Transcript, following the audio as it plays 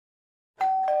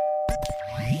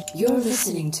You're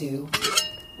listening to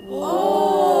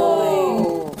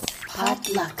Whoa!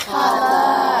 Potluck.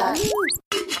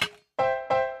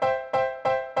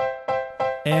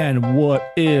 And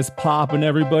what is poppin',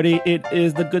 everybody? It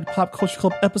is the Good Pop Culture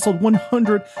Club, episode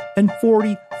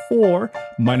 144.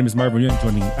 My name is Marvin, and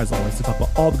joining me, as always, to talk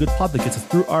about all the good pop that gets us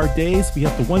through our days. We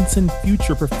have the once and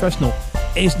future professional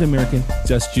Asian American,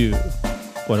 Jess Ju.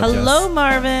 What up, Hello, Jess?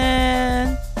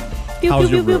 Marvin. Pew, How's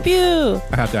pew, your pew, roof? pew, pew.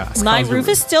 I have to ask. My how's your roof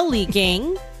is still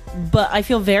leaking, but I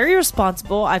feel very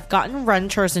responsible. I've gotten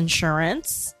renter's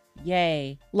insurance.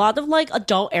 Yay. A lot of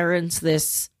adult errands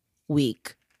this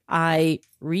week. I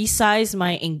resized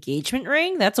my engagement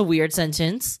ring. That's a weird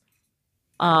sentence.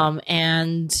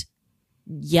 And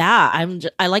yeah,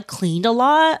 I cleaned a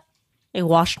lot. I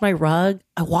washed my rug.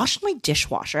 I washed my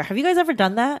dishwasher. Have you guys ever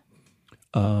done that?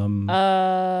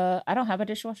 I don't have a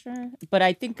dishwasher, but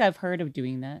I think I've heard of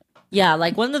doing that. Yeah,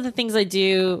 one of the things I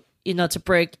do, to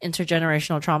break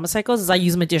intergenerational trauma cycles is I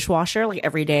use my dishwasher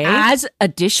every day. As a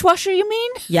dishwasher, you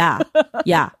mean? Yeah.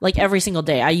 Every single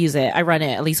day I use it. I run it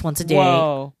at least once a day.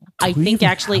 Whoa. I we think even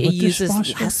actually have it a uses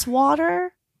dishwasher? less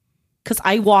water because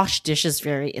I wash dishes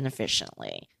very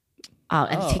inefficiently.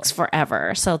 And it takes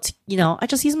forever. So, I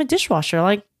just use my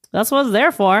dishwasher. That's what it's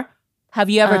there for. Have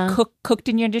you ever cooked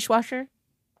in your dishwasher?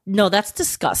 No, that's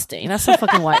disgusting. That's some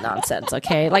fucking white nonsense,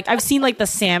 okay? I've seen the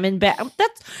salmon bed.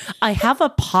 I have a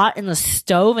pot and a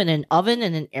stove and an oven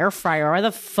and an air fryer. Why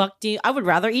the fuck I would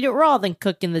rather eat it raw than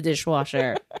cook in the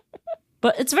dishwasher.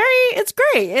 But it's great.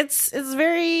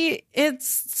 It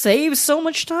saves so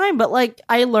much time. But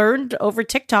I learned over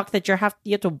TikTok that you have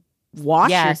to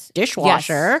wash your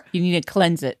dishwasher. Yes. You need to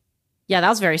cleanse it. Yeah, that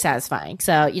was very satisfying.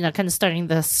 So, kind of starting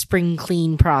the spring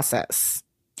clean process.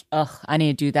 Ugh, I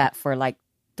need to do that for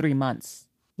 3 months.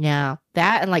 Yeah,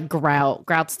 that and grout.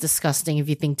 Grout's disgusting if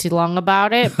you think too long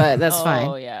about it, but that's fine.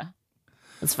 Oh, yeah.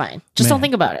 That's fine. Just don't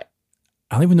think about it.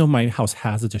 I don't even know if my house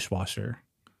has a dishwasher.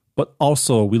 But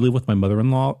also, we live with my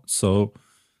mother-in-law, so...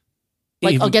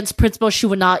 Against principle, she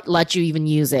would not let you even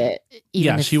use it.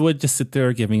 She would just sit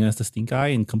there giving us the stink eye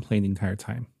and complain the entire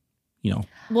time.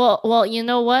 Well, you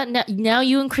know what? Now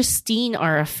you and Christine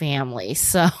are a family,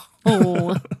 so...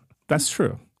 That's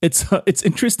true. It's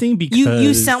interesting because...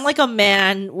 You sound like a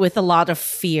man with a lot of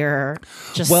fear.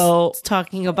 Just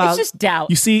talking about... It's just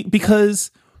doubt. You see, because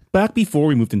back before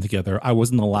we moved in together, I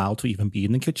wasn't allowed to even be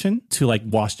in the kitchen to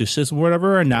wash dishes or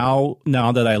whatever. And now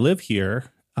that I live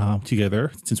here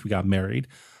together, since we got married,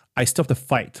 I still have to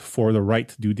fight for the right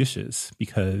to do dishes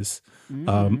because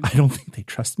I don't think they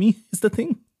trust me is the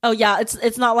thing. Oh yeah,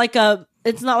 it's not like a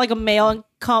male and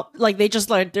they just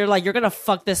they're you're gonna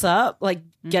fuck this up,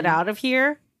 get out of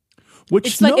here. Which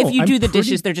it's if you do the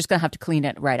dishes, they're just gonna have to clean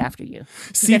it right after you.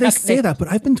 See, they say that, but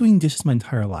I've been doing dishes my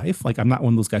entire life. I'm not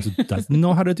one of those guys who doesn't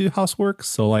know how to do housework.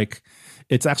 So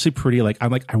it's actually pretty.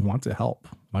 I want to help.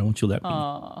 Why won't you let me?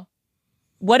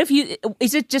 What if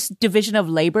is it just division of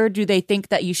labor? Do they think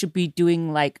that you should be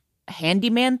doing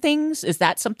handyman things? Is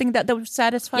that something that would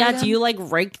satisfy them? Do you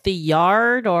rake the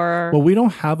yard or? Well, we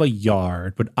don't have a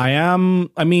yard, but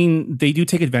they do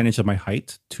take advantage of my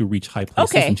height to reach high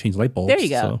places and change light bulbs. There you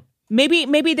go. So.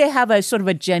 Maybe they have a sort of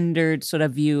a gendered sort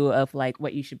of view of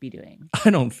what you should be doing. I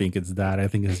don't think it's that. I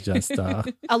think it's just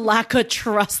a lack of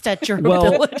trust at your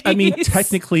abilities.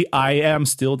 Technically, I am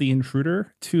still the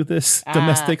intruder to this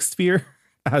domestic sphere.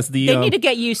 They need to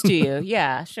get used to you.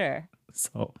 Yeah, sure.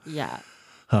 So yeah.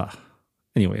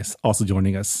 Anyways, also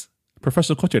joining us,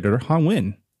 professional culture editor Han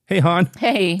Win. Hey Han.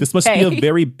 Hey. This must be a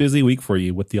very busy week for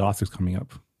you with the Oscars coming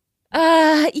up.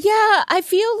 Yeah, I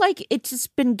feel like it's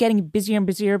just been getting busier and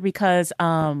busier because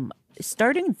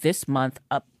starting this month,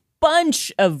 a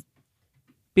bunch of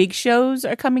big shows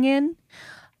are coming in.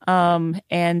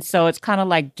 And so it's kind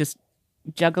of just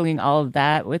juggling all of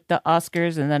that with the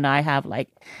Oscars, and then I have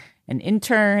an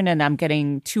intern, and I'm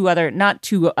getting not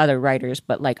two other writers,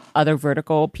 but other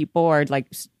vertical people are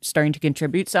starting to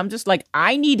contribute. So I'm just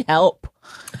I need help.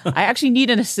 I actually need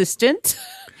an assistant.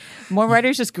 More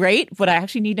writers is great, but I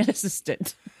actually need an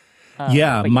assistant.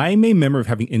 My main memory of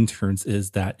having interns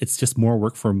is that it's just more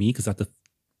work for me because I have to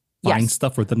find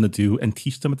stuff for them to do and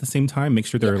teach them at the same time, make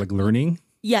sure they're learning.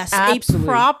 Yes, absolutely.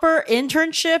 A proper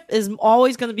internship is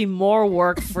always going to be more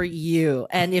work for you.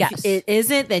 And if it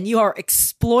isn't, then you are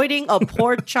exploiting a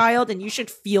poor child and you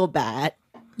should feel bad.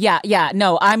 Yeah.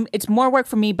 No, it's more work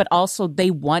for me, but also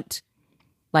they want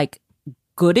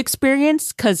good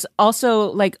experience because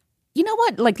also you know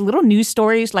what? Little news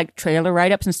stories, trailer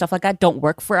write-ups and stuff like that don't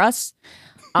work for us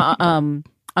on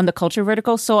the culture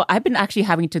vertical. So I've been actually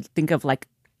having to think of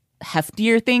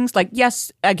heftier things. Like,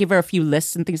 yes, I give her a few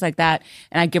lists and things like that,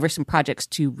 and I give her some projects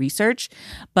to research.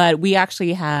 But we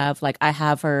actually have, like,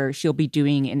 she'll be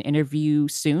doing an interview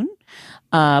soon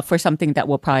for something that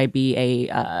will probably be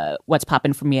a What's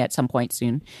Poppin' for me at some point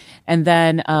soon. And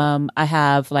then I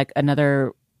have like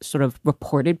another sort of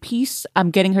reported piece I'm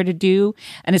getting her to do.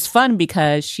 And it's fun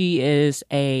because she is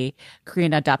a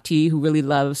Korean adoptee who really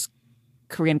loves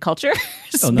Korean culture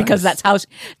because nice.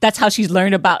 that's how she's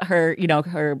learned about her,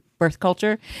 her birth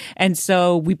culture. And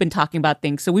so we've been talking about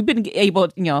things. So we've been able,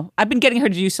 I've been getting her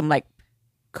to do some like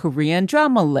Korean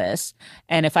drama lists.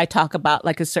 And if I talk about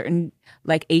like a certain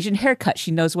like Asian haircut,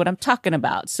 she knows what I'm talking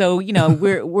about. So,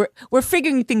 we're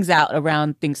figuring things out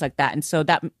around things like that. And so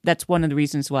that's one of the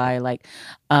reasons why like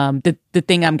the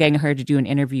thing I'm getting her to do an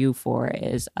interview for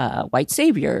is White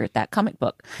Savior, that comic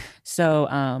book. So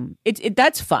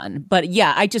that's fun. But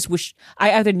yeah, I just wish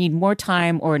I either need more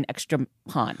time or an extra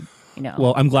Han.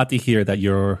 Well, I'm glad to hear that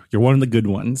you're one of the good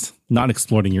ones, not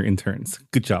exploiting your interns.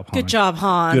 Good job, Han. Good job,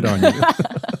 Han. Good on you.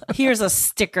 Here's a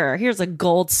sticker. Here's a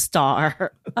gold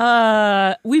star.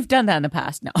 We've done that in the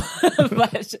past now.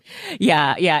 But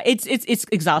yeah, it's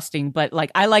exhausting, but like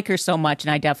I like her so much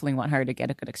and I definitely want her to get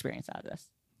a good experience out of this.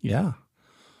 Yeah.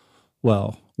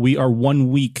 Well, we are 1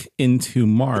 week into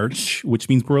March, which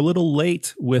means we're a little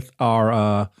late with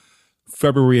our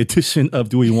February edition of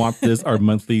Do We Want This, our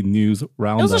monthly news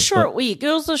roundup. It was a short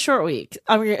week.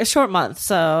 I mean, a short month.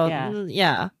 So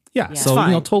yeah. Yeah,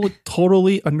 so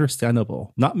totally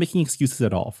understandable. Not making excuses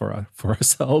at all for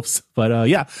ourselves,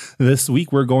 but this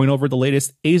week we're going over the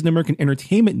latest Asian American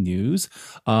entertainment news,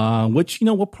 which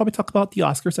we'll probably talk about the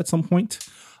Oscars at some point.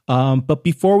 But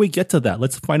before we get to that,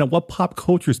 let's find out what pop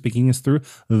culture is speaking us through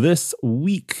this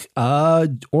week,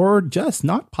 or just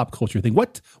not pop culture thing.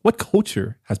 What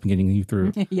culture has been getting you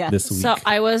through this week? So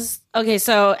I was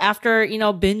So after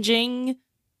binging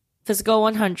Physical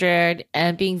 100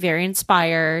 and being very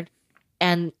inspired,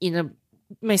 and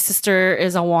my sister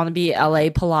is a wannabe LA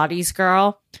Pilates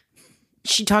girl.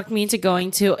 She talked me into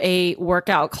going to a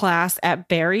workout class at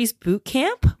Barry's Boot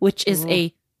Camp, which is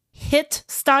a HIIT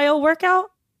style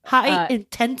workout, high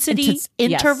intensity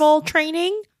interval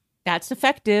training. That's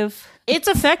effective. It's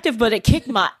effective, but it kicked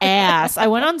my ass. I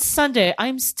went on Sunday.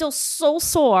 I'm still so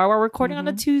sore. We're recording on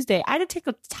a Tuesday. I had to take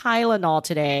a Tylenol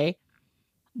today.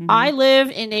 I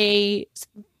live in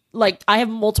I have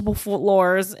multiple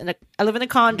floors, and I live in a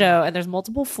condo, and there's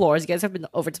multiple floors. You guys have been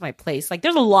over to my place. Like,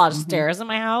 there's a lot of stairs in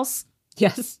my house.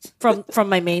 Yes, from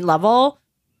my main level,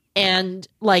 and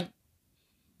like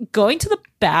going to the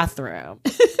bathroom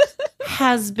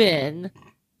has been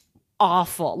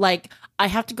awful. Like, I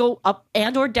have to go up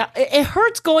and or down. It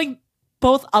hurts going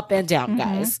both up and down,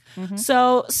 guys.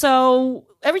 So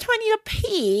every time I need to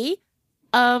pee,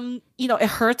 it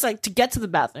hurts like to get to the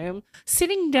bathroom.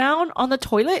 Sitting down on the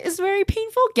toilet is very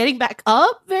painful. Getting back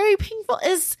up, very painful.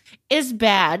 Is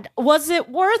bad. Was it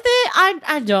worth it?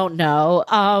 I don't know.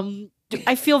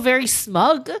 I feel very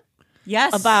smug.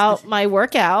 Yes. About my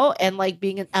workout and like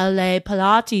being an LA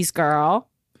Pilates girl.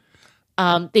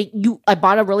 You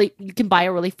can buy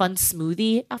a really fun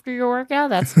smoothie after your workout.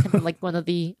 That's kind of like one of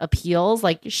the appeals.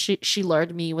 Like she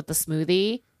lured me with the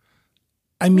smoothie.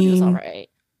 I mean, it was all right.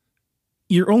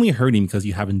 You're only hurting because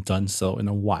you haven't done so in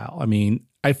a while. I mean,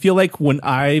 I feel like when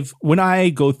I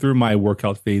go through my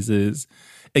workout phases,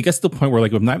 it gets to the point where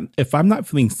like if I'm not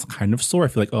feeling kind of sore, I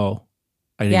feel like, oh,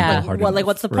 I didn't go hard enough, like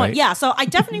what's the point? right? Yeah, so I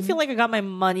definitely feel like I got my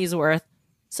money's worth.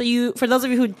 So for those of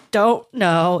you who don't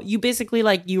know, you basically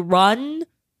like you run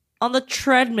on the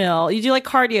treadmill. You do like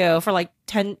cardio for like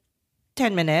 10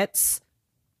 minutes,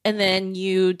 and then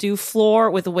you do floor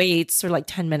with weights for like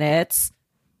 10 minutes,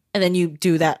 and then you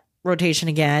do that rotation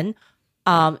again.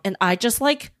 And I just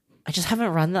haven't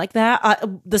run like that.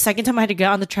 The second time I had to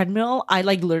get on the treadmill, I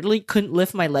like literally couldn't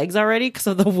lift my legs already because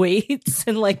of the weights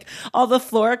and like all the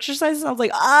floor exercises. I was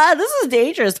like, this is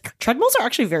dangerous. Treadmills are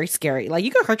actually very scary. Like, you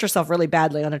could hurt yourself really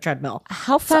badly on a treadmill.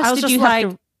 How fast did you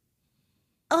have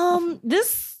to?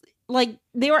 This, like,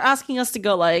 they were asking us to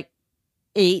go like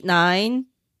 8, 9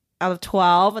 out of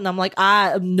 12, and I'm like,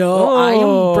 no, I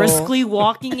am briskly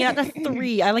walking at a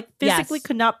 3. I like physically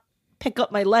could not pick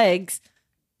up my legs.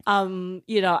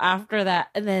 After that,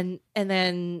 and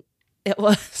then it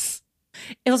was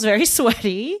very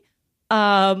sweaty.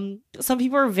 Some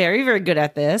people are very, very good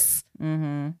at this.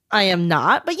 I am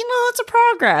not, but it's a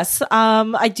progress.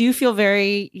 I do feel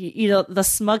very, the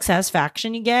smug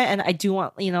satisfaction you get, and I do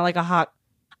want,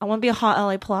 I want to be a hot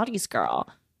LA Pilates girl.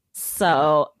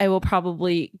 So I will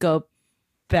probably go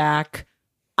back.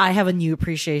 I have a new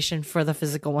appreciation for the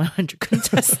Physical 100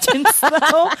 contestants, though.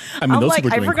 I mean, those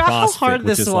people are I doing forgot how CrossFit, hard which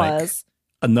this is was.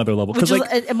 another level. Which is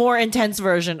like a more intense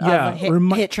version of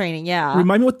hit training. Yeah.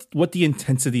 Remind me what the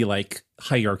intensity like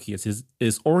hierarchy is.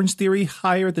 Is Orange Theory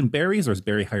higher than Barry's, or is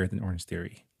Barry higher than Orange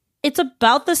Theory? It's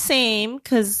about the same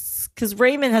because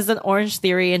Raymond has an Orange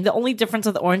Theory, and the only difference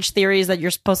with Orange Theory is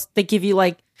that they give you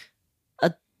like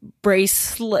a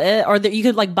bracelet, or that you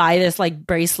could like buy this like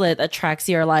bracelet that tracks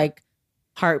your like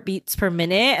heartbeats per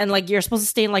minute, and like you're supposed to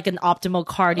stay in like an optimal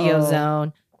cardio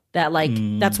zone that like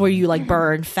that's where you like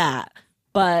burn fat.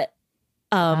 But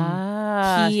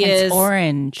he is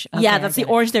orange. Okay, yeah, that's the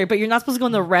Orange Theory. But you're not supposed to go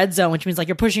in the red zone, which means like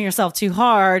you're pushing yourself too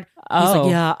hard. He's like,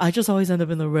 yeah, I just always end up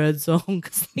in the red zone.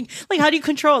 Cause like how do you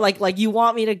control it? Like you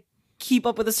want me to keep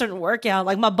up with a certain workout?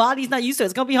 Like my body's not used to it.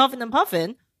 It's gonna be huffing and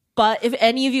puffing. But if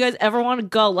any of you guys ever want to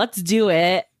go, let's do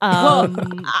it. Well,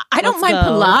 I don't mind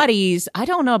Pilates. I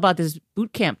don't know about this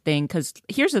boot camp thing because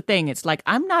here's the thing: it's like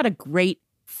I'm not a great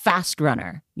fast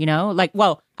runner. You know, like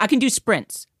I can do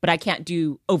sprints, but I can't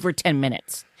do over 10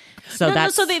 minutes. So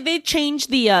so they change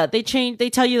the they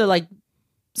tell you to like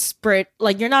sprint,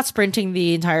 like you're not sprinting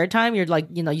the entire time. You're like,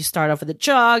 you start off with a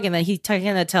jog, and then he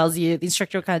kind of tells you, the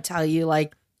instructor will kind of tell you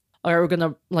like, all right, we're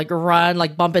gonna like run,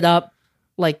 like bump it up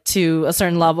like to a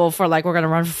certain level for like we're gonna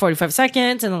run for 45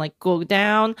 seconds and then like go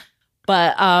down.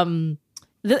 But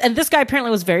and this guy apparently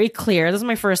was very clear. This is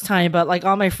my first time, but like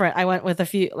all my friend, I went with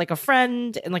a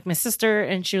friend and like my sister,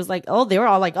 and she was like, oh, they were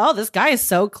all like, oh, this guy is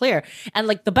so clear. And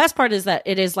like the best part is that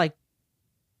it is like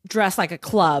dressed like a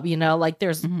club, like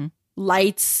there's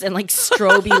lights and like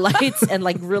strobe lights and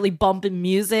like really bumping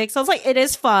music. So it's like, it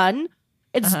is fun.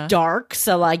 It's dark.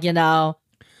 So like, no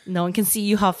one can see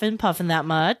you huffing, puffing that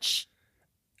much.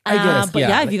 I guess, but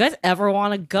yeah, if you guys ever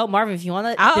want to go, Marvin, if you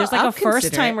want to, there's like a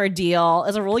first timer deal.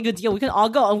 It's a really good deal. We can all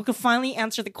go, and we can finally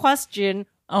answer the question: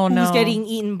 who's getting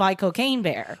eaten by Cocaine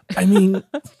Bear? I mean,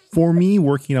 for me,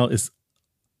 working out is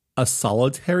a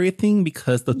solitary thing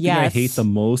because the thing I hate the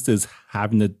most is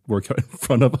having to work out in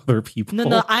front of other people.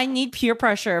 No, I need peer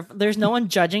pressure. If there's no one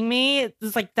judging me,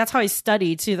 it's like that's how I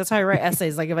study too. That's how I write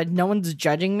essays. Like if no one's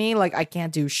judging me, like I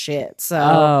can't do shit.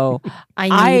 So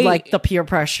I need like the peer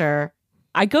pressure.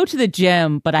 I go to the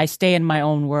gym, but I stay in my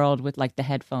own world with like the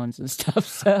headphones and stuff.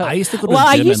 So I used to go to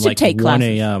the gym at like take 1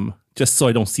 a.m. just so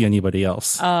I don't see anybody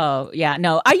else. Oh, yeah.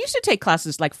 No, I used to take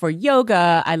classes like for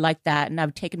yoga. I like that. And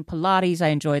I've taken Pilates. I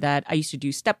enjoy that. I used to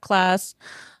do step class.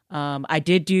 I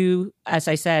did do, as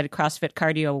I said, CrossFit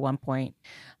cardio at one point.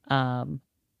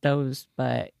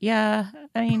 But yeah,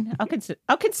 I mean, I'll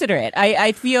consider it.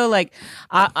 I feel like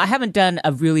I haven't done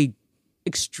a really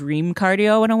extreme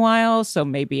cardio in a while, so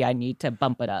maybe I need to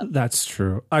bump it up. That's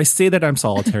true. I say that I'm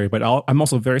solitary, but I'm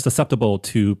also very susceptible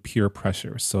to peer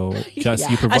pressure. So just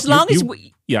as long as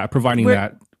providing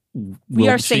that we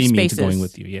are safe spaces to going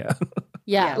with you.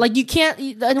 Yeah. Like you can't,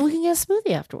 and we can get a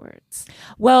smoothie afterwards.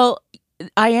 Well,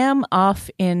 I am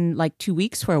off in like 2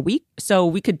 weeks for a week, so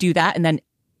we could do that and then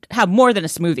have more than a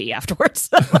smoothie afterwards.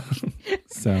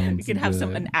 Sounds we can have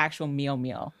an actual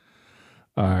meal.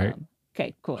 All right.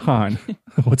 Okay, cool. Han,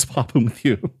 what's popping with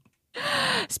you?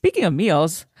 Speaking of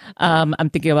meals, I'm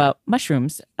thinking about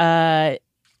mushrooms. I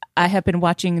have been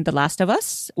watching The Last of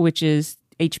Us, which is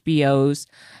HBO's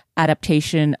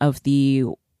adaptation of the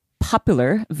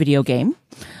popular video game,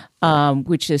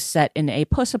 which is set in a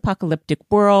post-apocalyptic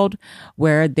world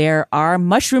where there are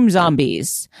mushroom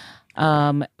zombies.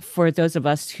 For those of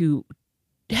us who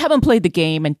haven't played the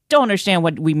game and don't understand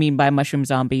what we mean by mushroom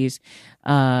zombies,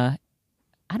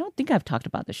 I don't think I've talked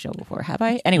about the show before, have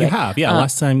I? Anyway, you have, yeah.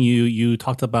 Last time you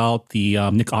talked about the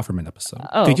Nick Offerman episode.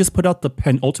 They just put out the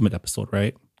penultimate episode,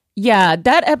 right? Yeah,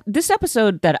 this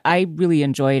episode that I really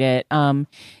enjoyed it.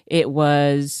 It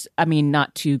was, I mean,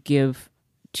 not to give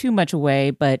too much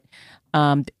away, but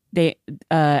they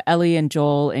Ellie and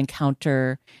Joel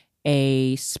encounter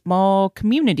a small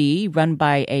community run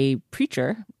by a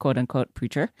preacher, quote unquote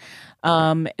preacher,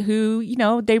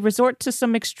 who, they resort to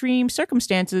some extreme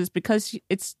circumstances because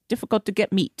it's difficult to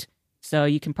get meat. So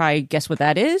you can probably guess what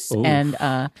that is. Oof. And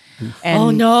oh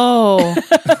no.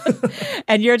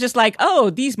 And you're just like,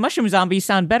 oh, these mushroom zombies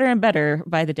sound better and better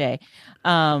by the day.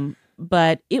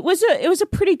 But it was a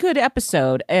pretty good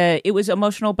episode. It was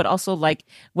emotional, but also like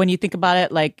when you think about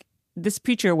it, like this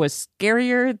preacher was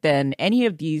scarier than any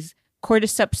of these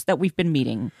cordyceps that we've been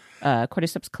meeting,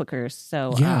 cordyceps clickers.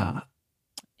 So yeah,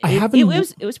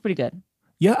 it was pretty good.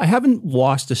 Yeah, I haven't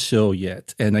watched the show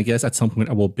yet, and I guess at some point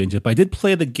I will binge it. But I did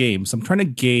play the game, so I'm trying to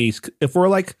gauge if we're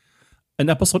like an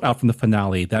episode out from the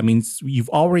finale. That means you've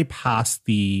already passed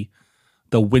the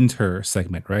winter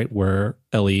segment, right, where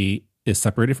Ellie is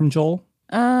separated from Joel.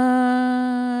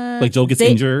 Like Joel gets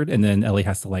injured, and then Ellie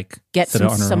has to like get sit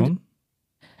out on her own.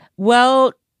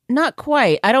 Well, not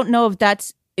quite. I don't know if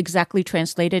that's exactly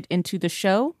translated into the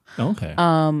show. Okay.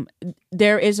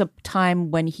 There is a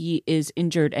time when he is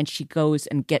injured and she goes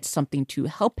and gets something to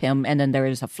help him, and then there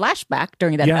is a flashback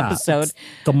during that episode. It's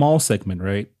the mall segment,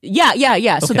 right?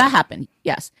 Yeah. So Okay. that happened.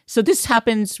 Yes. So this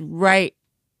happens right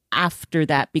after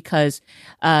that because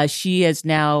she has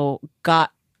now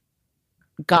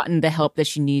gotten the help that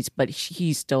she needs, but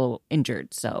he's still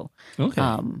injured. So Okay.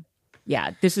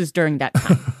 yeah, this is during that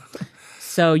time.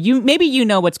 So maybe you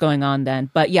know what's going on then.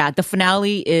 But yeah, the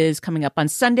finale is coming up on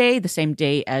Sunday, the same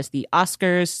day as the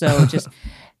Oscars. So just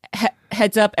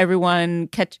heads up, everyone,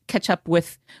 catch up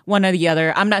with one or the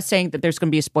other. I'm not saying that there's going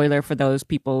to be a spoiler for those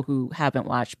people who haven't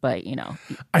watched, but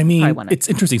I mean, probably wanna- it's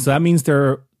interesting. So that means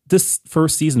this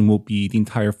first season will be the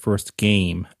entire first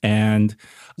game. And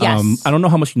Yes. I don't know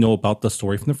how much you know about the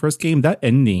story from the first game. That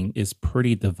ending is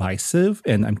pretty divisive,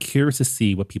 and I'm curious to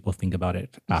see what people think about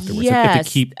it afterwards. If Yes. they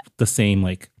keep the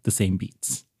same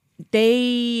beats.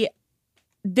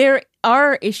 there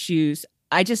are issues.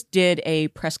 I just did a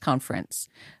press conference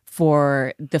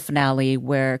for the finale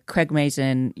where Craig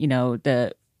Mazin,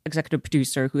 the executive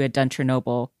producer who had done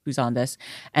Chernobyl, who's on this,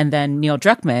 and then Neil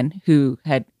Druckmann, who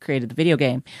had created the video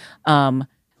game,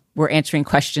 were answering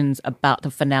questions about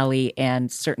the finale and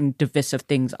certain divisive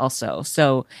things also.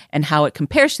 So, and how it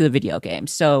compares to the video game.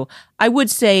 So I would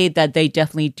say that they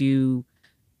definitely do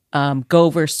go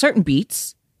over certain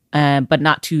beats, but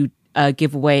not to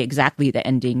give away exactly the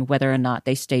ending, whether or not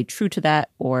they stay true to that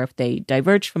or if they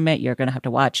diverge from it, you're going to have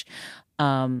to watch.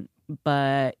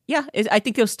 But yeah, I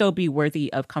think it'll still be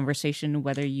worthy of conversation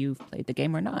whether you've played the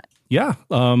game or not. Yeah.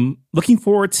 Looking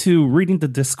forward to reading the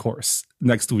discourse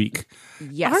next week.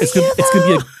 Yes.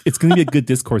 It's gonna be a good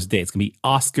discourse day. It's gonna be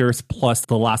Oscars plus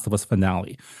The Last of Us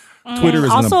finale. Twitter is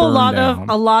gonna Also, burn down.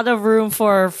 a lot of room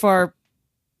for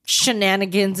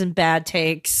shenanigans and bad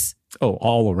takes. Oh,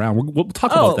 all around. We'll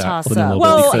talk about that toss in a up. little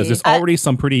Well, bit because there's already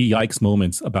some pretty yikes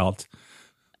moments about.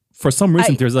 For some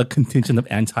reason, there's a contingent of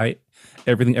anti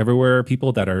everything everywhere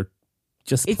people that are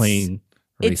just plain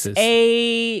It's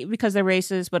racist. because they're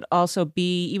racist, but also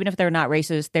B, even if they're not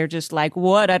racist, they're just like,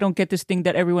 what? I don't get this thing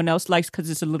that everyone else likes because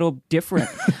it's a little different.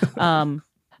 I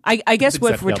guess That's if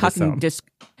we're exactly how they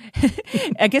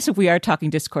talking I guess if we are talking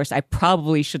discourse, I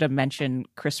probably should have mentioned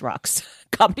Chris Rock's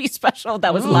comedy special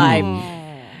that was live.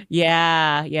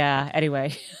 Yeah.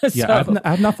 Anyway, Yeah, so I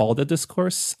have not followed the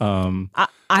discourse.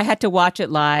 I had to watch it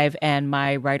live, and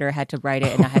my writer had to write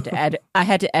it, and I had to edit. I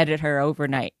had to edit her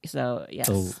overnight. So yes,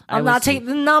 Oh. I'm not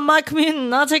taking not my community,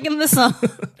 not taking this on.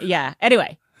 Yeah.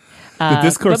 Anyway, The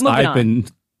discourse but moving I've on. been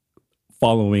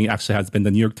following actually has been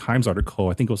the New York Times article.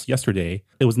 I think it was yesterday.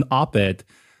 It was an op-ed.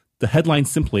 The headline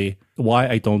simply, "Why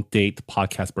I Don't Date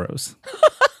Podcast Bros."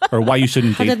 Or why you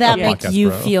shouldn't How date did that a make podcast you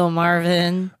bro. feel,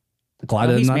 Marvin? Glad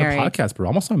Oh, I'm he's not married. a podcast bro.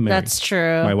 Almost I'm married. That's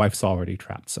true. My wife's already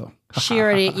trapped, so. She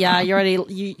already,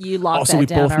 you locked Also, that we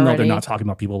down both know already. they're not talking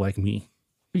about people like me.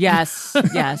 Yes,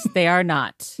 they are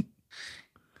not.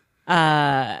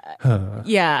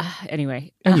 Yeah.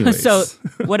 Anyway, Anyways. so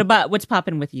what's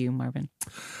popping with you, Marvin?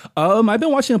 I've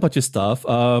been watching a bunch of stuff.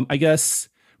 I guess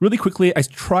really quickly, I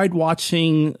tried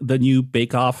watching the new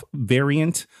Bake Off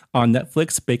variant on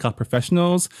Netflix, Bake Off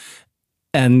Professionals,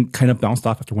 and kind of bounced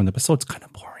off after one episode. It's kind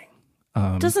of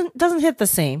boring. doesn't hit the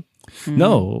same.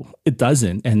 No, it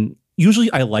doesn't. And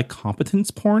usually I like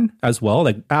competence porn as well.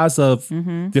 Like as of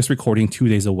this recording 2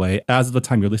 days away, as of the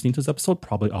time you're listening to this episode,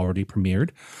 probably already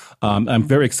premiered. I'm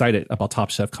very excited about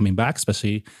Top Chef coming back,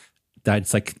 especially that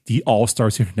it's like the All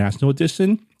Stars International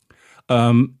Edition.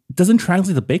 Doesn't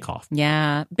translate to Bake Off.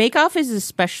 Yeah, Bake Off is a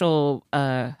special,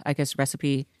 I guess,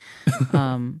 recipe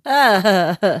because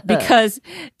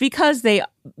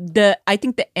I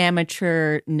think the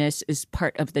amateurness is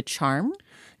part of the charm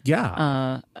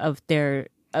Yeah. of their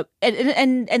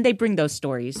and they bring those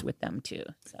stories with them too.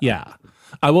 So. Yeah.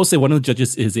 I will say one of the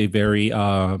judges is a very,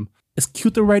 is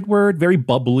cute the right word? Very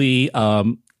bubbly.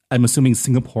 I'm assuming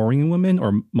Singaporean woman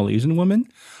or Malaysian woman.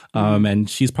 And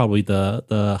she's probably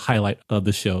the highlight of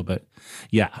the show. But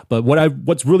yeah, but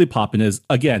what's really popping is,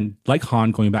 again, like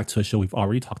Han, going back to a show we've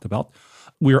already talked about,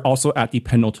 we're also at the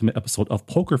penultimate episode of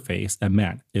Poker Face. And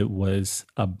man, it was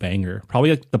a banger.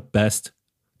 Probably like the best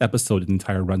episode in the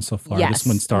entire run so far. Yes, This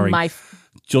one starring my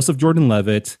Joseph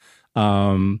Gordon-Levitt,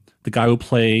 the guy who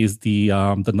plays the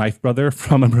knife brother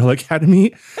from Umbrella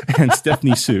Academy, and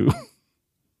Stephanie Shu.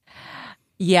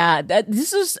 Yeah,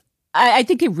 this is. I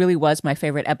think it really was my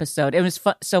favorite episode. It was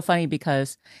so funny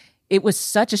because it was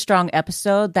such a strong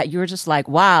episode that you were just like,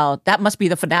 "Wow, that must be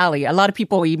the finale." A lot of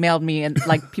people emailed me and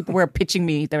like people were pitching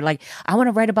me. They're like, "I want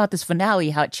to write about this finale,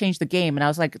 how it changed the game," and I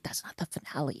was like, "That's not the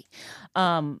finale."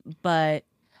 But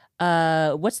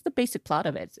What's the basic plot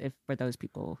of it? If for those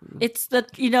people who It's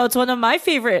it's one of my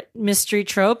favorite mystery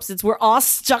tropes. It's we're all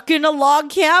stuck in a log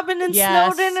cabin in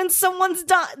Yes. Snowden and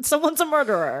someone's a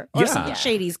murderer or Yeah. something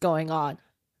shady's going on.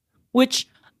 Which,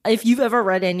 if you've ever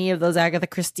read any of those Agatha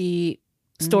Christie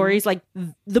stories, like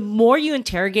the more you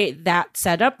interrogate that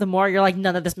setup, the more you're like,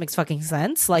 none of this makes fucking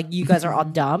sense. Like you guys are all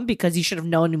dumb because you should have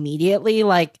known immediately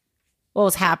like what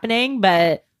was happening.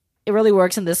 But it really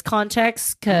works in this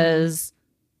context because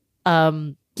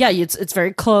it's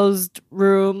very closed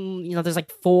room. There's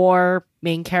like 4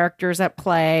 main characters at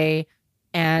play,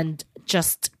 and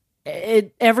just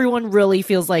everyone really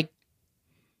feels like,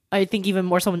 I think even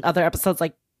more so in other episodes,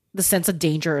 like the sense of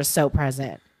danger is so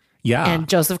present. Yeah. And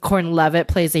Joseph Gordon-Levitt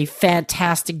plays a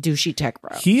fantastic douchey tech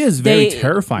bro. He is very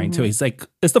terrifying too. He's like,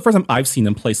 it's the first time I've seen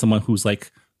him play someone who's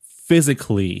like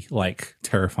physically like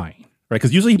terrifying, right?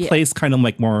 Because usually he plays kind of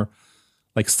like more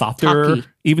like softer. Cocky.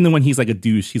 Even when he's like a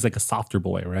douche, he's like a softer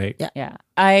boy, right? Yeah. Yeah,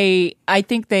 I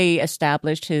think they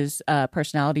established his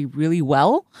personality really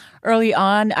well early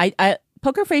on. I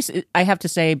Poker Face, I have to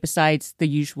say, besides the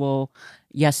usual,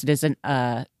 yes, it is an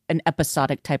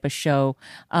episodic type of show,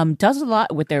 does a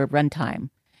lot with their runtime,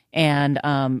 and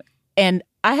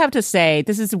I have to say,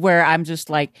 this is where I'm just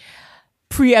like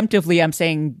preemptively, I'm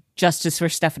saying justice for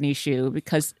Stephanie Hsu,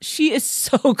 because she is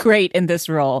so great in this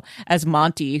role as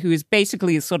Monty, who is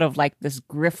basically sort of like this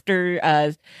grifter,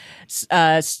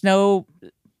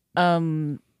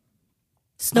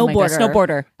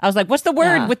 snowboarder. I was like, what's the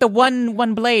word with the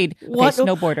one blade? Okay, What?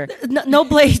 snowboarder. No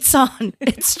blades on.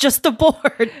 It's just a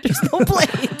board. There's no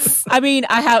blades. I mean,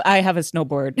 I have a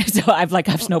snowboard, so I've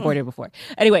snowboarded before.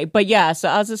 Anyway, but yeah, so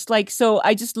I was just like, so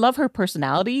I just love her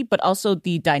personality, but also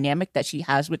the dynamic that she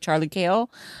has with Charlie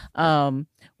Cale,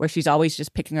 where she's always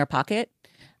just picking her pocket.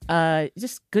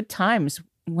 Just good times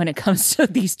when it comes to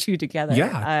these two together. Yeah,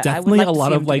 I would definitely like a to lot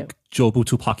see of them like Jobu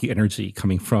Tupaki energy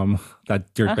coming from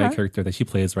that dirtbag character that she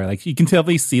plays, right? Like you can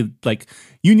definitely see, like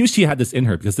you knew she had this in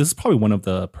her because this is probably one of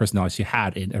the personalities she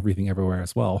had in Everything Everywhere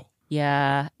as well.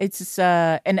 Yeah, it's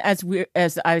and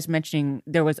as I was mentioning,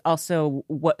 there was also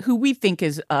who we think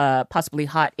is possibly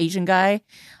hot Asian guy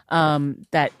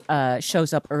that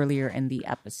shows up earlier in the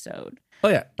episode. Oh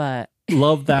yeah, But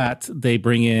love that they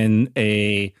bring in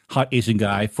a hot Asian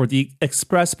guy for the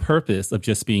express purpose of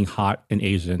just being hot and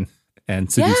Asian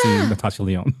and seducing Natasha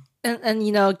Lyonne.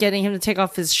 And getting him to take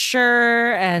off his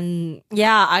shirt, and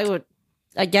I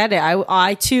get it.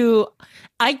 I too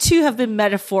have been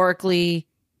metaphorically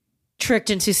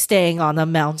tricked into staying on a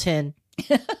mountain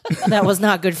that was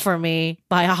not good for me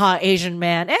by a hot Asian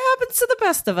man. It happens to the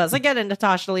best of us. I get it,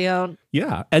 Natasha Lyonne.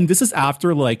 Yeah, and this is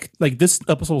after like this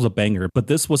episode was a banger, but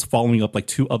this was following up like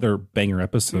 2 other banger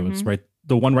episodes, right?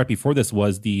 The one right before this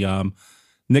was the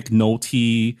Nick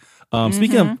Nolte.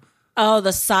 Speaking of Oh, the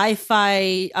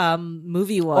sci-fi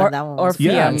movie one. That one was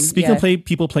speaking of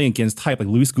people playing against type, like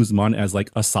Luis Guzman as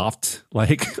like a soft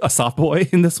boy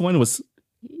in this one was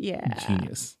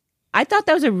genius. I thought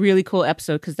that was a really cool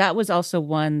episode because that was also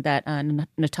one that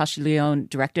Natasha Lyonne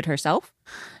directed herself.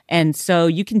 And so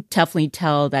you can definitely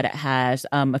tell that it has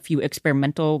a few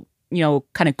experimental,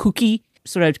 kind of kooky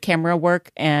sort of camera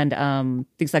work and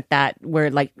things like that,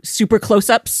 where like super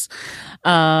close-ups.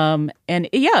 And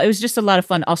yeah, it was just a lot of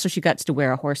fun. Also, she got to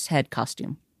wear a horse head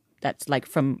costume. That's like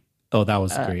from that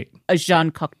was great. A Jean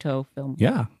Cocteau film.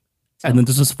 Yeah. And then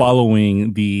this was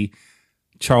following the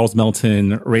Charles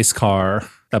Melton race car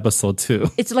episode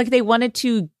 2. It's like they wanted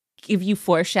to give you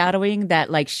foreshadowing that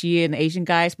like she and Asian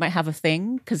guys might have a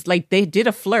thing because like they did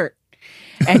a flirt.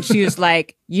 And she was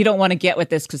like, you don't want to get with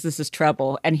this because this is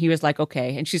trouble. And he was like,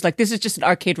 okay. And she's like, this is just an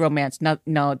arcade romance.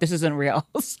 No, this isn't real.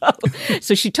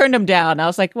 So she turned him down. I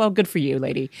was like, well, good for you,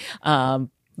 lady.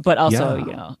 But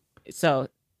also, so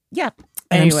yeah.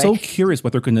 And anyway. I'm so curious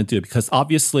what they're going to do because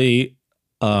obviously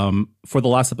for the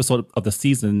last episode of the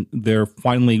season, they're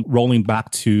finally rolling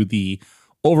back to the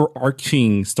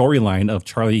overarching storyline of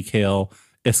Charlie Cale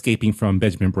escaping from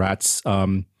Benjamin Bratt's,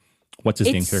 what's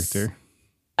his name character?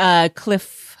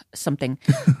 Cliff something.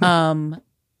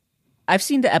 I've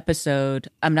seen the episode.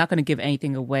 I'm not going to give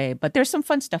anything away, but there's some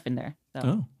fun stuff in there. So.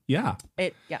 Oh, yeah.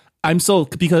 Yeah.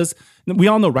 Because we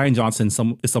all know Ryan Johnson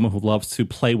is someone who loves to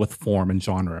play with form and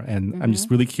genre. And I'm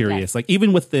just really curious. Yes. Like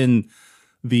even within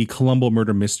the Columbo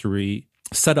murder mystery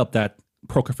setup that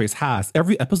Poker Face has,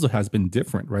 every episode has been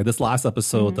different, right? This last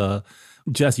episode,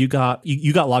 Jess, you got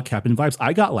log cabin vibes.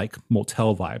 I got like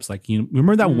motel vibes. Like,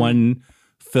 remember that one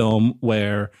film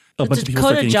where a bunch of people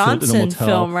start getting killed in a motel?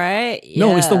 Film, right?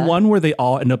 No, it's the one where they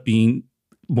all end up being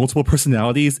multiple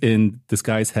personalities in this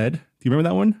guy's head. Do you remember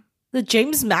that one? The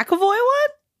James McAvoy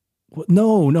one?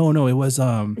 No. It was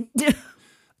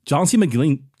John C.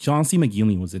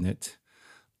 McGinley was in it.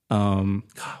 God,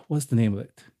 what's the name of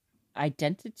it?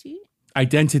 Identity?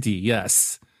 Identity,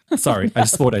 yes. Sorry, I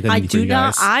just spoiled Identity for you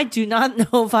guys. I do not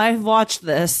know if I've watched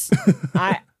this.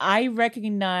 I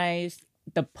recognize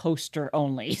the poster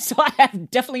only, so I have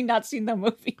definitely not seen the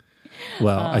movie.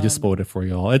 Well, I just spoiled it for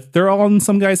you all. They're all in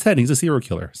some guy's head. He's a serial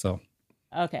killer, so.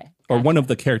 Okay. Or one of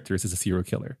the characters is a serial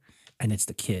killer, and it's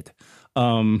the kid.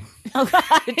 I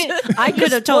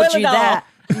could have told you that.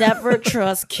 Never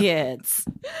trust kids.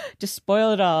 Just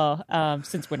spoil it all,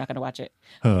 since we're not going to watch it.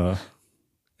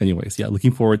 Anyways, yeah,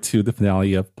 looking forward to the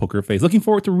finale of Poker Face. Looking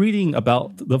forward to reading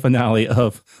about the finale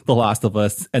of The Last of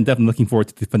Us, and definitely looking forward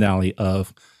to the finale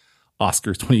of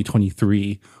Oscars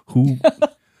 2023. Who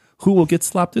will get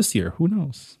slapped this year? Who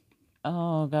knows?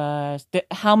 Oh gosh,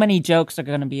 how many jokes are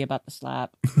going to be about the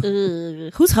slap?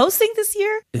 Who's hosting this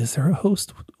year? Is there a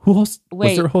host? Who hosts?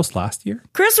 Was there a host last year?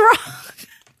 Chris Rock.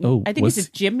 Oh, I think it's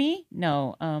Jimmy.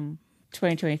 No,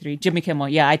 2023, Jimmy Kimmel.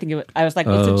 Yeah, I think I was like,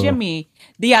 it's a Jimmy.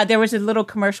 Yeah, there was a little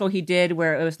commercial he did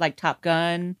where it was like Top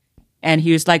Gun, and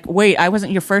he was like, "Wait, I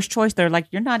wasn't your first choice." They're like,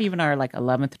 "You're not even our like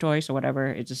 11th choice or whatever."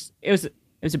 It was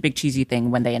a big cheesy thing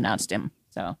when they announced him.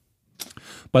 So,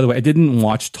 by the way, I didn't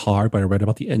watch Tar, but I read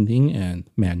about the ending, and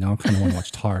man, now I kind of want to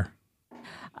watch Tar.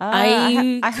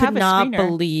 I have could a not screener.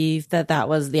 believe that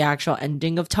was the actual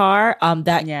ending of Tar.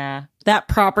 That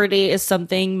property is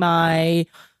something my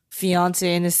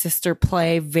fiance and his sister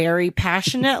play very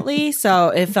passionately, so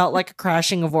it felt like a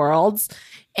crashing of worlds,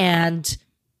 and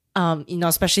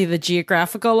especially the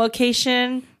geographical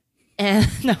location. And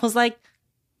I was like,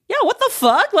 yeah, what the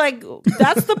fuck? Like,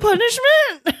 that's the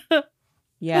punishment?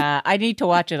 Yeah, I need to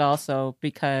watch it also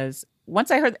because once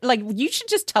I heard, like, you should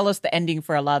just tell us the ending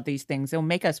for a lot of these things. It'll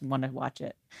make us want to watch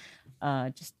it.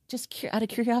 Just out of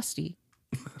curiosity.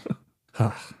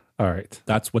 All right.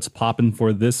 That's what's popping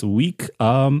for this week.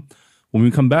 When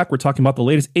we come back, we're talking about the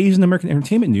latest Asian American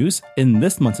entertainment news in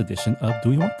this month's edition of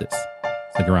Do We Want This?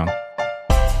 Stick around.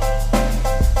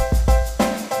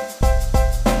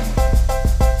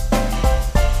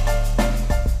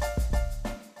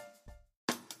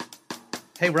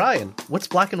 Hey Ryan, what's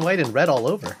black and white and red all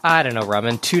over? I don't know,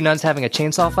 Ramen. Two nuns having a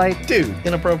chainsaw fight? Dude,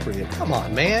 inappropriate. Come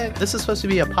on, man. This is supposed to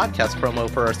be a podcast promo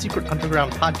for our secret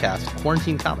underground podcast,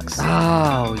 Quarantine Comics.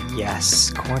 Oh,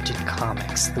 yes. Quarantine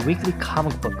Comics, the weekly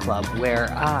comic book club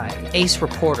where I, ace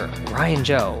reporter Ryan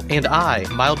Joe, And I,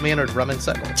 mild-mannered Ramen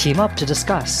Sentinel. team up to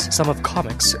discuss some of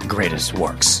comics' greatest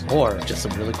works. Or just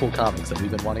some really cool comics that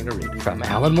we've been wanting to read. From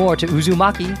Alan Moore to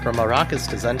Uzumaki, From Arrakis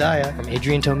to Zendaya, from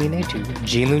Adrian Tomine to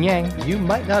Jean Lun Yang.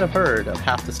 you might not have heard of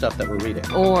half the stuff that we're reading.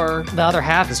 Or the other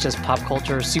half is just pop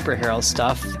culture superhero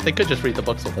stuff. They could just read the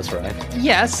books with us, Ryan.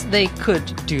 Yes, they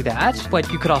could do that, but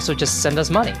you could also just send us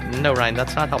money. No, Ryan,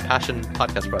 that's not how passion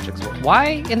podcast projects work.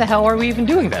 Why in the hell are we even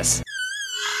doing this?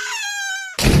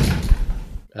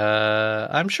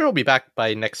 I'm sure we'll be back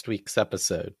by next week's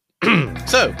episode.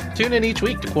 So, tune in each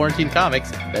week to Quarantine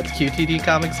Comics. That's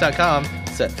QTDcomics.com.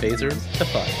 Set phasers to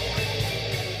fun.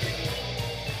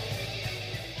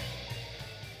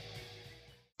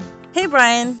 Hey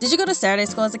Brian, did you go to Saturday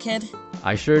school as a kid?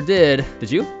 I sure did. Did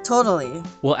you? Totally.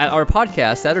 Well, at our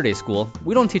podcast, Saturday School,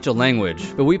 we don't teach a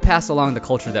language, but we pass along the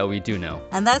culture that we do know.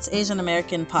 And that's Asian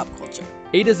American pop culture.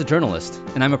 Ada's a journalist,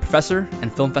 and I'm a professor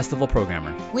and film festival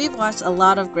programmer. We've watched a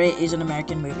lot of great Asian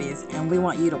American movies, and we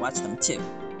want you to watch them too.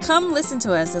 Come listen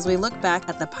to us as we look back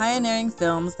at the pioneering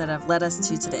films that have led us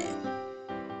to today.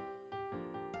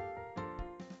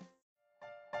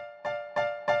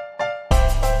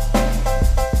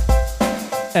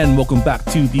 And welcome back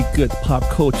to the Good Pop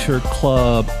Culture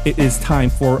Club. It is time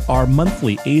for our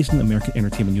monthly Asian American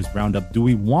Entertainment News Roundup. Do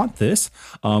we want this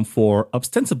for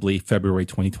ostensibly February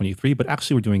 2023, but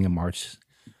actually we're doing it in March.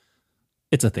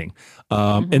 It's a thing.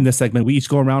 In this segment, we each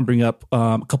go around, bring up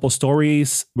a couple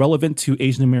stories relevant to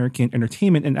Asian American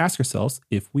entertainment and ask ourselves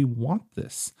if we want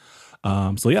this.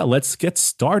 So yeah, let's get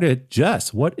started.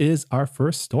 Jess, what is our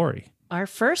first story? Our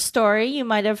first story, you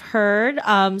might have heard,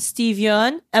 Steve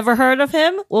Yeun, ever heard of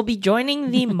him? Will be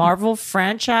joining the Marvel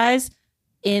franchise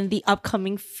in the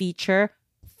upcoming feature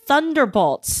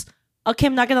Thunderbolts. Okay,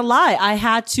 I'm not gonna lie, I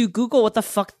had to Google what the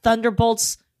fuck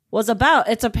Thunderbolts was about.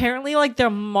 It's apparently like their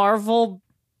Marvel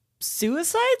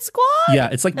Suicide Squad? Yeah,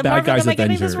 it's like Am Bad I Guys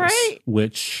getting this Avengers, right?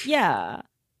 which Yeah.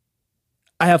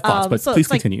 I have thoughts, but so please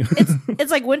it's like- continue.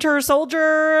 It's like Winter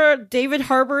Soldier, David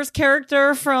Harbour's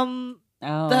character from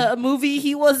the movie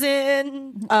he was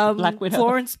in, Black Widow.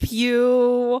 Florence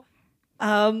Pugh,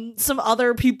 some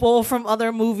other people from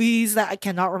other movies that I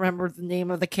cannot remember the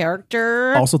name of the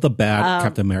character. Also, the bad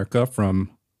Captain America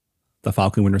from the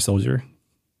Falcon Winter Soldier.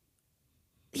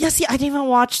 Yeah, see, I didn't even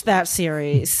watch that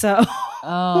series. So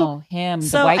Oh, him, the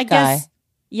so white I guy.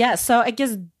 guess so I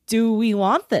guess do we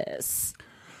want this?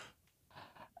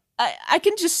 I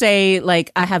can just say,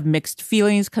 like, I have mixed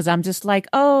feelings because I'm just like,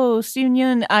 oh, Steven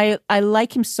Yeun, I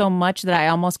like him so much that I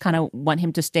almost kind of want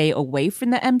him to stay away from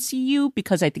the MCU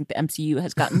because I think the MCU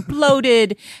has gotten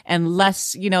bloated and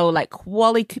less, like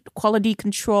quality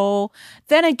control.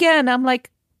 Then again, I'm like,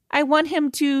 I want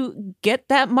him to get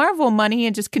that Marvel money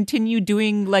and just continue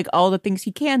doing like all the things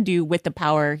he can do with the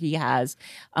power he has.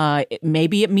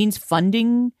 Maybe it means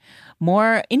funding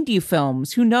more indie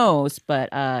films. Who knows? But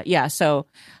yeah, so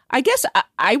I guess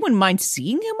I wouldn't mind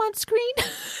seeing him on screen.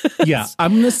 Yeah,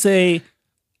 I'm going to say,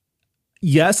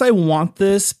 yes, I want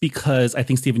this because I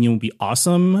think Steven Yeun would be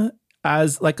awesome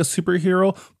as like a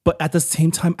superhero. But at the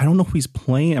same time, I don't know who he's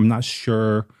playing. I'm not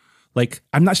sure. Like,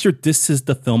 I'm not sure this is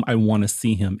the film I want to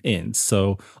see him in.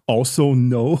 So also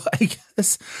no, I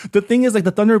guess. The thing is, like,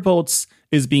 the Thunderbolts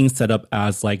is being set up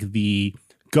as like the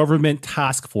government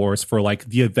task force for like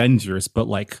the Avengers, but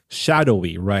like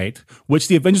shadowy, right? Which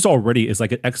the Avengers already is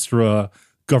like an extra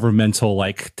governmental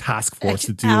like task force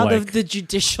to do out like, of the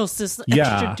judicial system.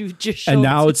 yeah. Extrajudicial And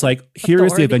now it's like, here is the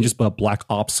authority. Avengers, but a Black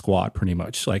Ops squad, pretty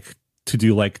much, like to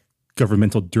do like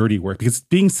governmental dirty work because it's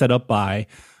being set up by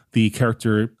the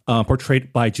character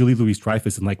portrayed by Julie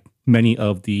Louis-Dreyfus in like many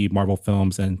of the Marvel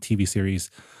films and TV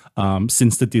series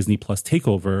since the Disney Plus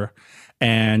takeover.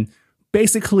 And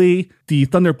basically, the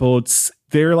Thunderbolts,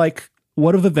 they're like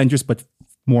what of Avengers, but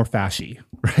more fashy,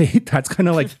 right? That's kind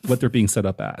of like what they're being set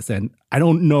up as. And I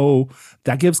don't know,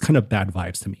 that gives kind of bad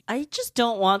vibes to me. I just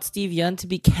don't want Steve Yeun to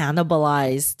be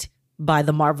cannibalized by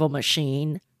the Marvel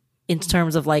machine in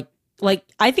terms of like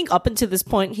I think up until this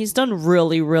point he's done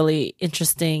really, really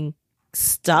interesting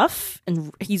stuff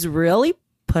and he's really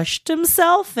pushed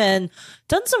himself and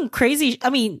done some crazy. I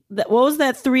mean, what was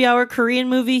that 3-hour Korean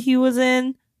movie he was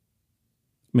in?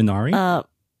 Minari?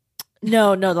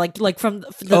 No, like from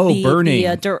the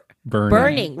Burning.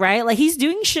 Burning, right? Like he's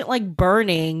doing shit like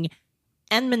Burning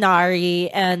and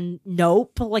Minari and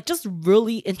Nope, like just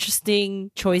really interesting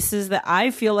choices that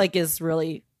I feel like is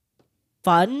really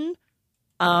fun.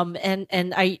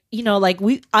 And I,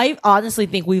 I honestly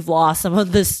think we've lost some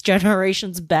of this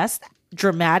generation's best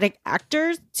dramatic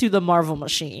actors to the Marvel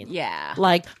machine. Yeah.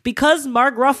 Like, because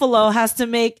Mark Ruffalo has to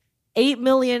make 8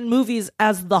 million movies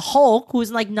as the Hulk,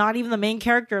 who's like not even the main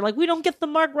character. Like, we don't get the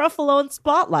Mark Ruffalo in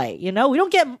Spotlight, we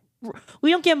don't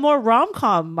get more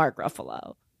rom-com Mark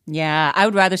Ruffalo. Yeah, I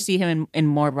would rather see him in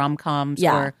more rom-coms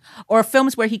or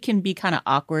films where he can be kind of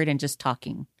awkward and just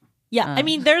talking. Yeah, I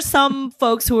mean, there's some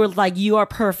folks who are like, you are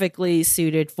perfectly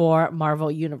suited for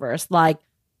Marvel Universe. Like,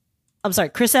 I'm sorry,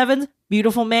 Chris Evans,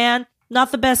 beautiful man,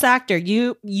 not the best actor.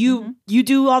 You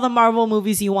do all the Marvel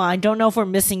movies you want. I don't know if we're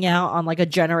missing out on like a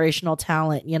generational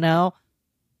talent,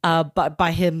 but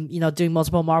by him, doing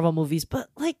multiple Marvel movies. But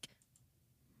like,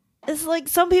 it's like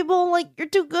some people like, you're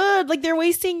too good. Like, they're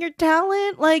wasting your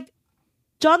talent. Like,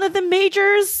 Jonathan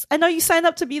Majors, I know you signed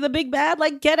up to be the big bad.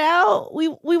 Like, get out. We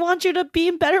want you to be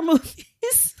in better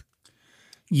movies.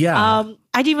 Yeah.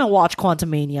 I didn't even watch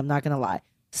Quantumania, I'm not gonna lie.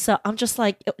 So I'm just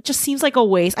like, it just seems like a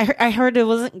waste. I heard it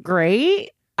wasn't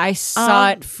great. I saw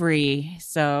it free,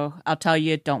 so I'll tell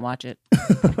you, don't watch it.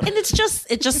 And it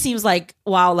just seems like,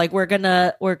 wow, like we're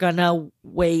gonna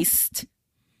waste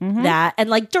that. And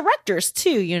like directors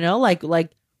too, like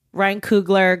Ryan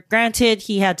Coogler, granted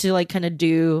he had to like kind of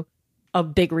do a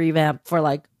big revamp for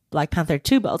like Black Panther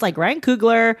 2, but it's like Ryan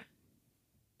Coogler,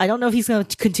 I don't know if he's going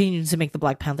to continue to make the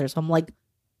Black Panther, so I'm like,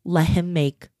 let him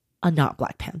make a not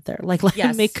Black Panther, like let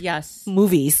him make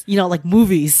movies, like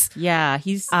movies. Yeah,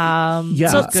 he's I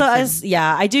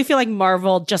do feel like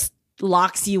Marvel just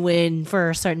locks you in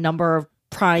for a certain number of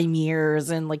prime years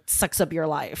and like sucks up your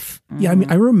life. Yeah, I mean,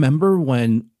 I remember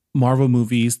when Marvel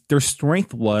movies, their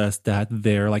strength was that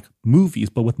they're like movies,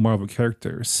 but with Marvel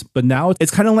characters. But now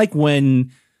it's kind of like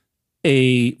when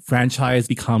a franchise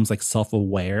becomes like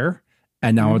self-aware,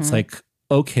 and now it's like,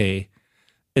 okay,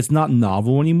 it's not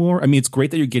novel anymore. I mean, it's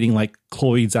great that you're getting like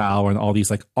Chloe Zhao and all these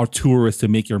like artists to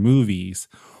make your movies,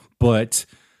 but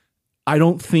I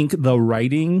don't think the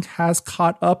writing has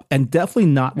caught up, and definitely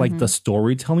not like the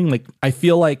storytelling. Like, I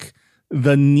feel like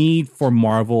the need for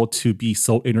Marvel to be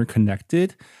so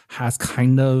interconnected has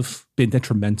kind of been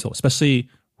detrimental, especially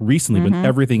recently when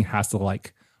everything has to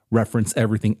like reference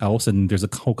everything else and there's a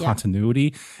whole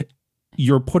continuity.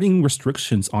 You're putting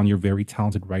restrictions on your very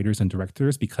talented writers and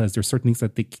directors because there's certain things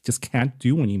that they just can't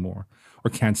do anymore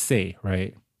or can't say,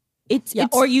 right? It's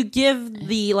or you give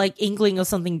the like inkling of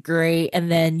something great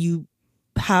and then you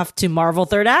have to Marvel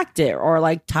third act it or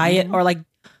like tie it or like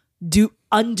do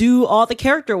undo all the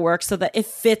character work so that it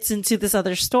fits into this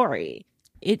other story.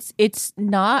 It's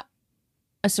not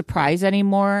a surprise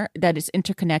anymore that it's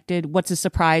interconnected. What's a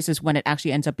surprise is when it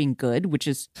actually ends up being good, which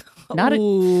is not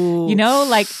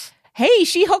like, hey,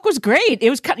 She-Hulk was great. It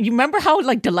was kind of, you remember how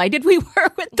like delighted we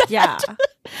were with that? Yeah.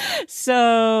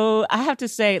 So I have to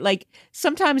say, like,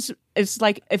 sometimes it's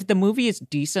like if the movie is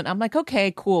decent, I'm like,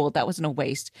 okay, cool, that wasn't a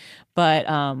waste. But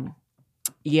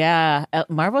yeah,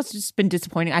 Marvel's just been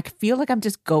disappointing. I feel like I'm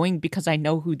just going because I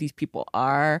know who these people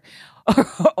are,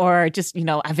 or just,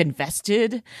 I've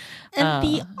invested. And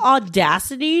the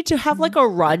audacity to have like a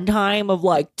runtime of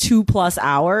like 2+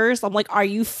 hours. I'm like, are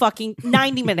you fucking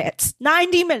 90 minutes?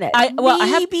 90 minutes.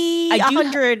 Maybe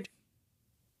 100.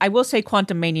 I will say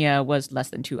Quantum Mania was less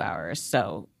than 2 hours,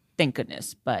 so thank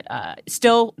goodness. But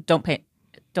still, don't pay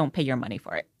your money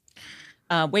for it.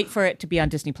 Wait for it to be on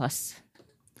Disney Plus.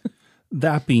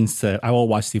 That being said, I will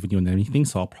watch Steven Yeun anything,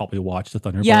 so I'll probably watch the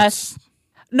Thunderbolts. Yes.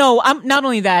 No, I'm not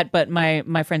only that, but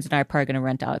my friends and I are probably going to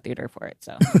rent out a theater for it.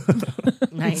 So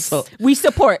Nice. So, we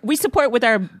support with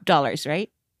our dollars, right?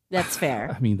 That's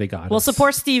fair. I mean, they got We'll us.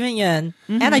 support Steven Yeun.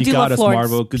 And I You do got love us, Florence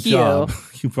Marvel. Good Pugh. job.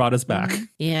 You brought us back.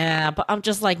 Yeah, but I'm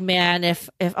just like, man, if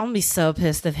I'm gonna be so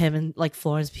pissed if him and like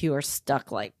Florence Pugh are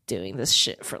stuck like doing this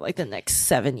shit for like the next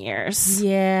 7 years.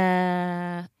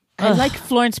 Yeah. I like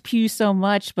Florence Pugh so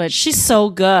much, but She's so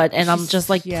good, and I'm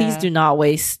just like, yeah. please do not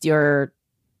waste your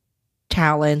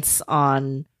talents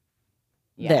on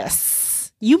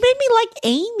this. You made me like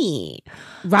Amy,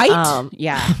 right?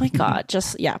 Yeah. Oh my god,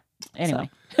 just yeah. Anyway.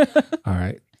 All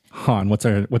right, Han, what's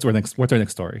our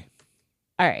next story?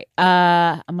 All right.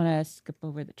 I'm gonna skip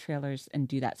over the trailers and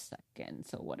do that second.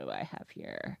 So what do I have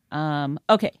here?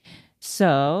 Okay.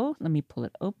 So let me pull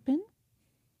it open.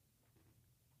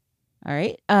 All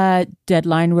right.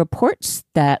 Deadline reports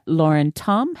that Lauren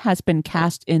Tom has been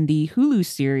cast in the Hulu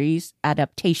series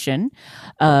adaptation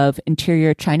of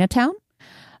Interior Chinatown.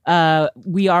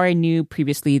 We already knew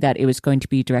previously that it was going to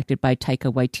be directed by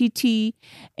Taika Waititi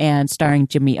and starring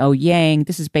Jimmy O. Yang.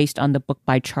 This is based on the book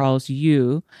by Charles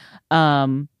Yu.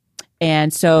 And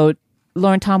so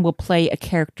Lauren Tom will play a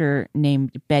character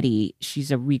named Betty.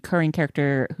 She's a recurring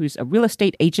character who's a real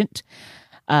estate agent.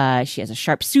 She has a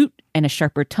sharp suit and a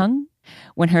sharper tongue.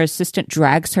 When her assistant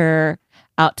drags her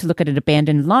out to look at an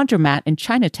abandoned laundromat in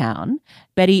Chinatown,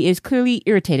 Betty is clearly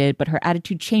irritated, but her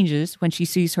attitude changes when she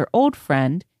sees her old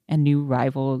friend and new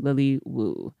rival, Lily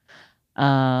Wu.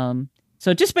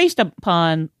 So just based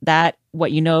upon that,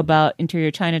 what you know about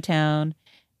Interior Chinatown,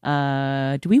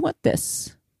 do we want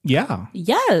this? Yeah.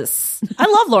 Yes. I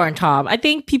love Lauren Tom. I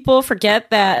think people forget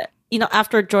that,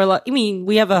 after Joy Luck,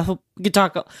 we have a good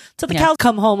talk to the cows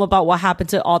come home about what happened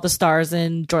to all the stars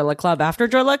in Joy Luck Club after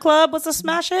Joy Luck Club was a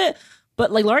smash hit.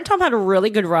 But like Lauren Tom had a really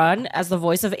good run as the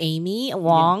voice of Amy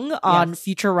Wong on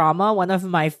Futurama, one of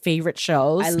my favorite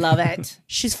shows. I love it.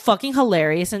 She's fucking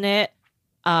hilarious in it.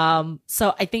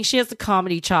 So I think she has the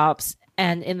comedy chops,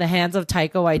 and in the hands of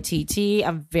Taika Waititi,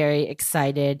 I'm very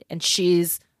excited. And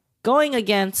she's going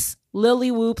against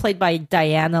Lily Wu, played by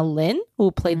Diana Lin,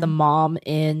 who played the mom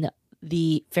in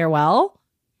The Farewell.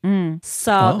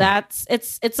 So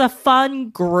it's a fun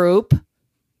group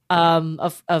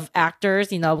of actors,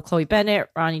 Chloe Bennett,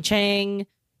 Ronnie Chang,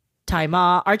 Tai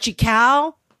Ma, Archie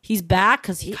Kao. He's back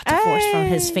because he got divorced from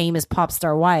his famous pop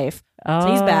star wife.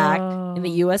 So he's back in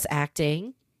the U.S.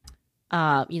 acting.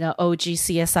 OG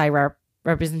CSI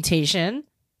representation.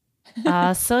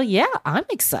 So yeah, I'm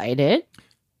excited.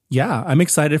 Yeah, I'm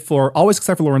always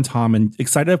excited for Lauren Tom, and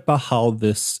excited about how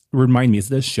this remind me, is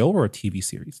this a show or a TV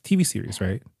series? TV series,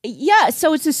 right? Yeah,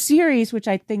 so it's a series, which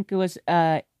I think it was,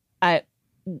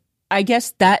 I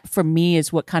guess that for me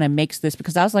is what kind of makes this,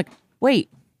 because I was like, wait,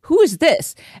 who is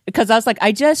this? Because I was like,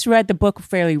 I just read the book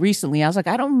fairly recently. I was like,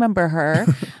 I don't remember her,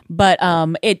 but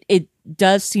it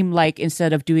does seem like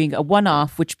instead of doing a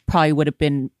one-off, which probably would have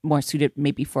been more suited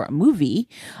maybe for a movie,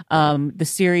 the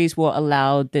series will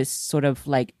allow this sort of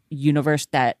like universe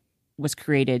that was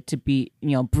created to be,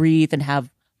 breathe and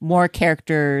have more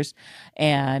characters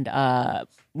and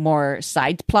more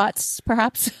side plots,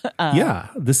 perhaps. Yeah,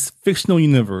 this fictional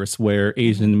universe where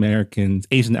Asian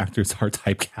actors are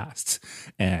typecast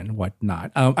and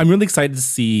whatnot. I'm really excited to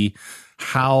see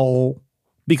how,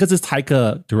 because it's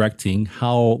Taika directing,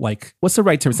 how, like, what's the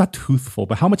right term? It's not toothful,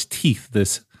 but how much teeth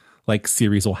this like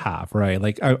series will have, right?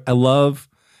 Like, I love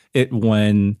it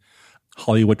when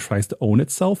Hollywood tries to own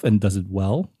itself and does it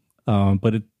well,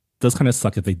 but it does kind of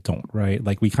suck if they don't, right?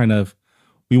 Like, we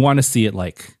want to see it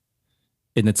like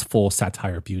in its full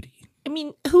satire beauty.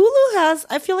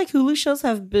 I feel like Hulu shows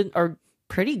are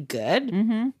pretty good.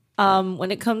 Mm-hmm.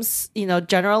 When it comes,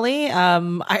 generally,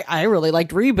 I really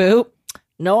liked Reboot.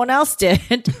 No one else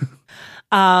did.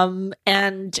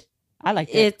 And I like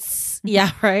it. it's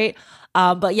yeah, right.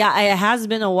 But yeah, it has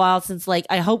been a while since like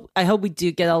I hope we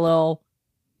do get a little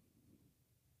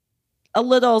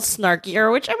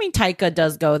snarkier, which I mean Taika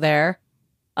does go there.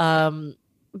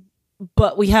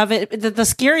 But we have it. The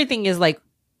scary thing is like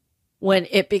when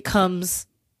it becomes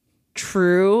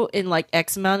true in like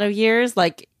X amount of years,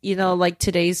 like, you know, like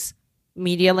today's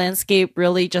media landscape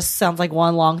really just sounds like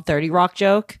one long 30 Rock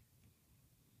joke.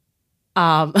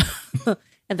 And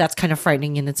that's kind of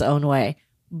frightening in its own way.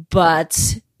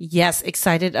 But yes,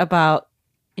 excited about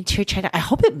Interior China. I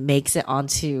hope it makes it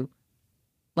onto,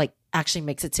 like, actually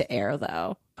makes it to air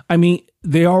though. I mean,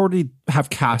 they already have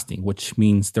casting, which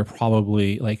means they're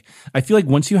probably like, I feel like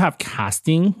once you have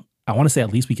casting, I want to say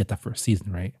at least we get that first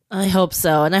season, right? I hope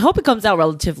so. And I hope it comes out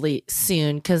relatively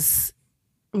soon because,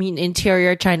 I mean,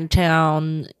 Interior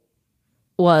Chinatown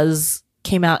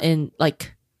came out in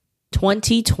like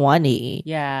 2020.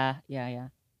 Yeah.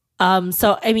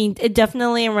 So, I mean, it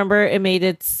definitely, I remember it made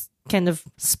its kind of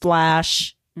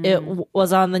splash. It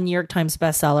was on the New York Times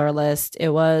bestseller list. It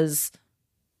was,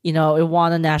 you know, it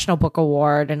won a National Book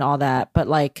Award and all that. But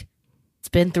like, it's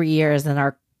been 3 years and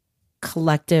our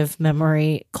collective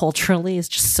memory culturally is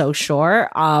just so short.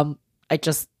 I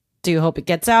just do hope it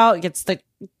gets out, it gets the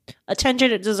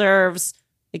attention it deserves,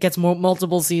 it gets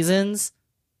multiple seasons,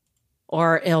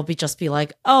 or it'll just be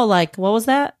like, oh, like what was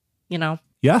that? You know?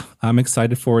 Yeah, I'm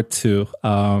excited for it too.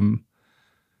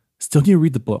 Still need to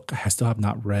read the book. I still have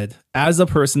not read. As a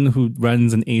person who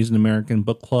runs an Asian American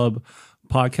book club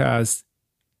podcast,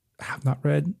 I have not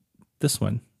read this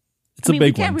one. It's a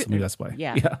big one, so maybe that's why.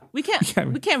 Yeah. We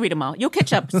can't read them all. You'll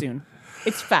catch up soon.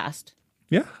 It's fast.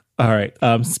 Yeah. All right.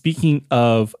 Speaking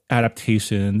of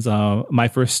adaptations, my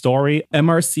first story,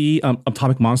 MRC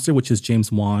Atomic Monster, which is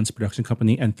James Wan's production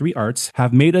company, and 3 Arts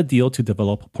have made a deal to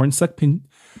develop Pornsak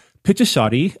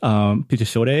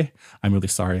Pichashode. I'm really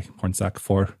sorry, Pornsak,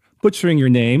 for butchering your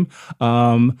name.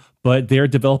 But they're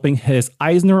developing his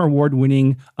Eisner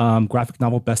Award-winning graphic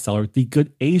novel bestseller, The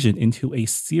Good Asian, into a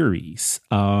series.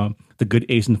 The Good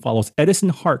Asian follows Edison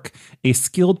Hark, a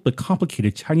skilled but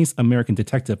complicated Chinese-American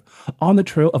detective on the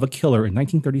trail of a killer in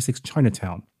 1936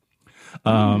 Chinatown.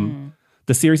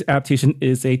 The series adaptation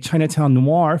is a Chinatown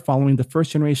noir following the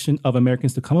first generation of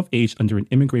Americans to come of age under an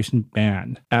immigration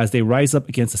ban as they rise up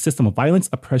against a system of violence,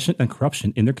 oppression, and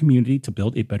corruption in their community to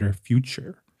build a better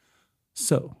future.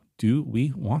 So, do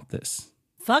we want this?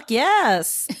 Fuck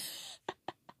yes.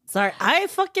 Sorry,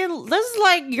 this is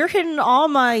like, you're hitting all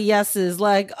my yeses.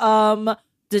 Like,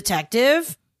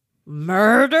 detective,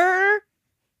 murder,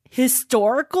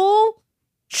 historical,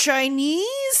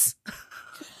 Chinese.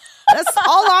 That's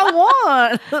all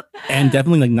I want. And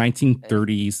definitely like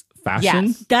 1930s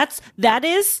fashion. Yes. That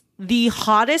is the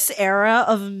hottest era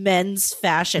of men's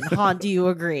fashion. Han, do you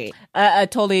agree? I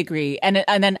totally agree. And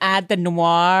then add the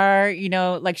noir, you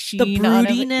know, like sheen, the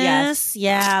broodiness, yes.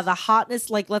 Yeah, the hotness.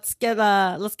 Like let's get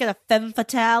a femme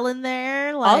fatale in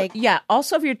there. Like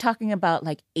Also, if you're talking about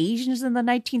like Asians in the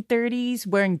 1930s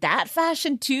wearing that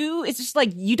fashion too, it's just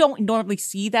like you don't normally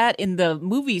see that in the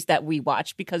movies that we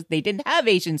watch because they didn't have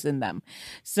Asians in them.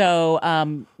 So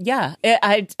I'm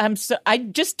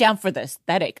just down for the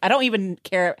aesthetic. I don't even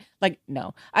care. Like,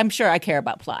 no, I'm sure I care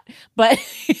about plot, but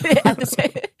at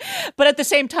the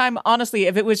same time, honestly,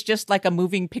 if it was just like a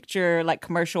moving picture, like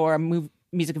commercial or a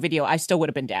music video, I still would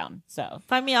have been down. So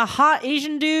find me a hot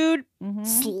Asian dude,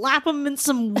 slap him in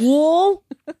some wool.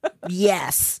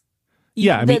 Yes.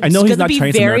 Yeah, I mean, I know he's not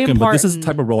Chinese American, but this is the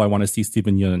type of role I want to see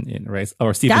Stephen Yeun in, right?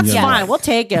 Or Stephen Yeun. That's fine. We'll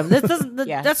take him.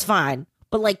 That's fine.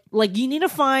 But like you need to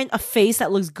find a face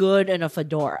that looks good in a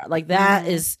fedora. Like that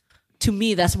is, to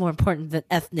me, that's more important than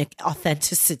ethnic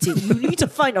authenticity. You need to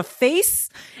find a face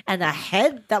and a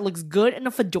head that looks good in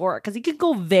a fedora because it can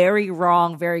go very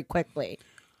wrong very quickly.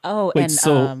 Oh, wait,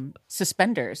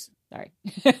 suspenders. Sorry.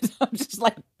 I'm just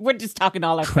like, we're just talking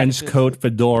all our trench fetishes. coat,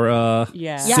 fedora,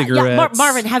 cigarettes.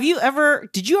 Marvin,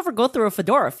 did you ever go through a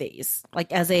fedora phase?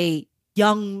 Like as a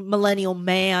young millennial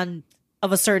man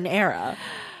of a certain era?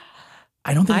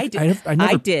 I don't think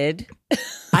I did.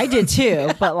 I did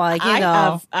too, but like,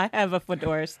 I have a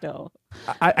fedora still.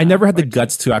 I never had the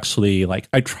guts to actually like.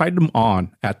 I tried them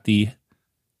on at the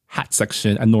hat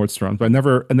section at Nordstrom, but I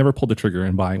never pulled the trigger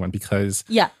in buying one because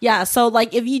yeah. So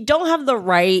like, if you don't have the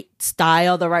right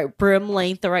style, the right brim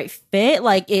length, the right fit,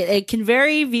 like it can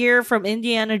veer from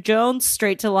Indiana Jones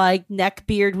straight to like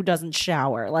neckbeard who doesn't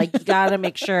shower. Like you gotta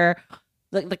make sure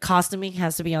the costuming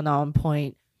has to be on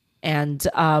point. And,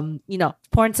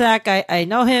 Pornsak, I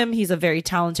know him. He's a very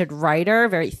talented writer,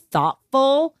 very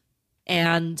thoughtful,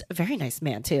 and a very nice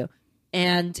man, too.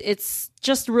 And it's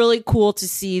just really cool to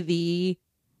see the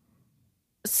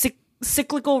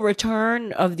cyclical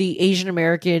return of the Asian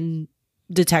American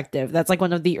detective. That's like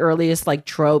one of the earliest like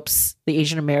tropes, the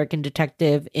Asian American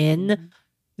detective in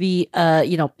the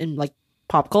in like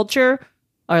pop culture,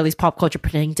 or at least pop culture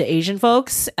pertaining to Asian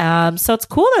folks. So it's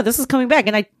cool that this is coming back,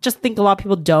 and I just think a lot of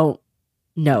people don't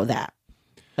know that.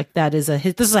 Like this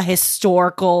is a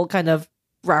historical kind of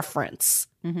reference.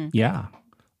 Yeah.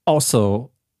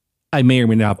 Also, I may or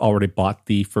may not have already bought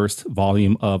the first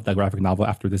volume of the graphic novel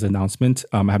after this announcement.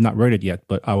 I have not read it yet,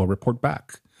 but I will report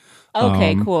back.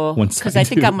 Okay, cool. Because I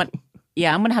think I'm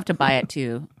gonna have to buy it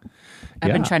too.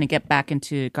 I've been Yeah. trying to get back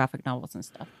into graphic novels and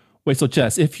stuff. Wait, so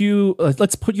Jess, if you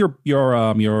let's put your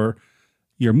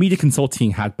media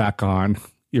consulting hat back on,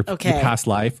 your past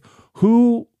life,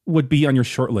 who would be on your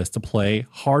short list to play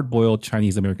hard-boiled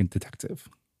Chinese American detective?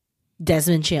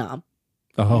 Desmond Chiam.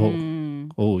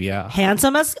 Oh yeah.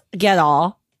 Handsome as get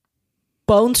all,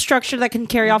 bone structure that can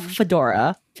carry off a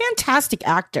fedora, fantastic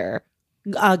actor,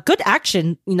 good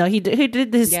action. You know, he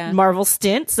did his Marvel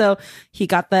stint, so he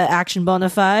got the action bona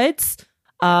fides.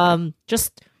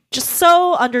 Just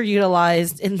so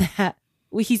underutilized in that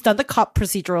he's done the cop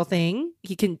procedural thing.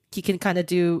 He can kind of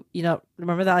do,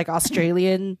 remember that like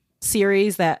Australian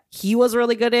series that he was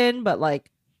really good in, but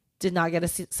like did not get a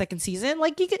second season.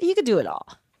 Like he could do it all.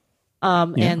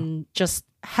 And just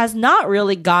has not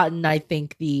really gotten, I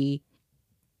think, the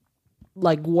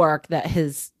like work that I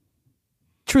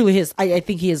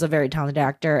think he is a very talented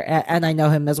actor, and I know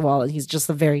him as well, and he's just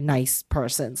a very nice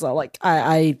person. So like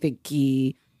I think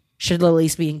he should at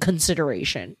least be in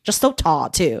consideration. Just so tall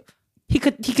too. He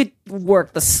could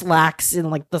work the slacks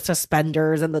and like the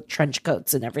suspenders and the trench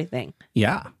coats and everything.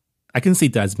 Yeah. I can see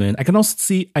Desmond. I can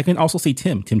also see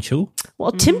Tim Chu.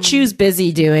 Well, Tim Chu's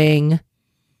busy doing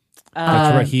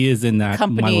That's right. He is in that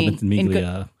Company Milo in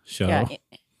Ventimiglia show. Yeah.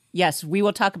 Yes, we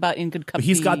will talk about In Good But Company.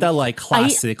 he's got that like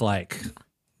classic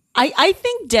I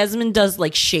think Desmond does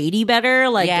like shady better,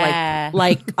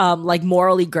 like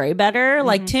morally gray better.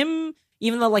 Like Tim,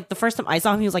 even though like the first time I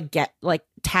saw him, he was like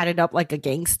tatted up like a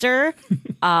gangster.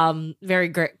 Very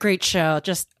great show.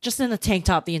 Just in a tank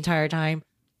top the entire time.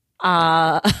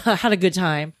 Had a good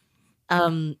time.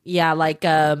 I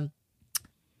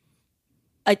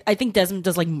think Desmond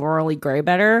does like morally gray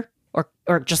better,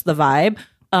 or just the vibe.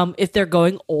 If they're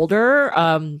going older,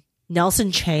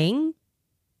 Nelson Chang,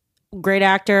 great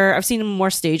actor. I've seen him more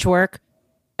stage work.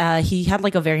 He had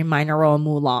like a very minor role in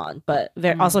Mulan, but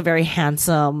they're also very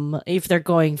handsome. If they're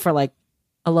going for like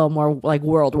a little more like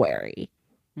world weary.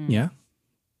 Yeah.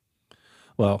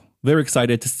 Well, very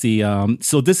excited to see.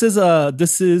 So this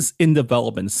is in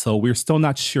development, so we're still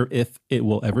not sure if it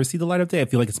will ever see the light of day. I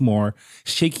feel like it's more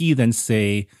shaky than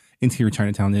say Interior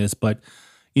Chinatown is, but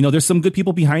there's some good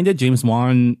people behind it. James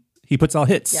Wan, he puts out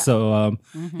hits. Yeah. So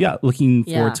looking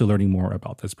forward to learning more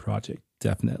about this project.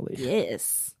 Definitely.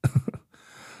 Yes.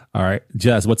 All right,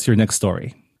 Jez, what's your next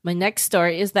story? My next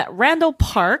story is that Randall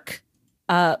Park's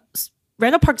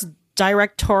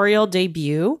directorial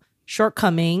debut,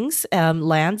 Shortcomings,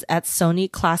 lands at Sony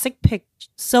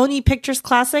Pictures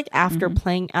Classic after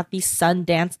playing at the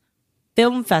Sundance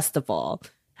Film Festival.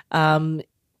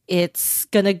 It's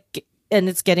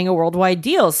getting a worldwide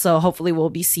deal, so hopefully we'll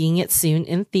be seeing it soon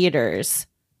in theaters.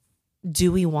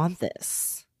 Do we want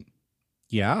this?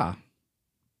 Yeah.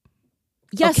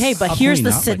 Yes. Okay, but How here's can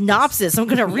the we not like synopsis. I'm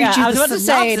going to read you I was the about to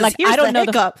synopsis. say, like, Here's I don't know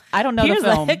the hiccup. I don't know Here's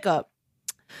the film. hiccup.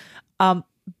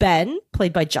 Ben,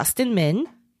 played by Justin Min,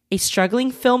 a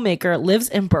struggling filmmaker, lives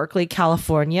in Berkeley,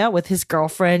 California with his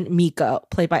girlfriend Miko,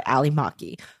 played by Ali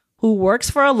Maki, who works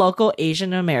for a local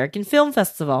Asian American film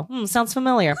festival. Sounds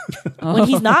familiar. When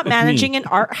he's not managing an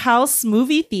art house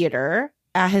movie theater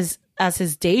as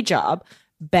his day job,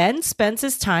 Ben spends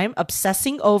his time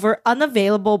obsessing over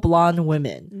unavailable blonde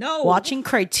women, watching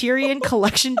Criterion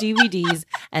Collection DVDs,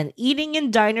 and eating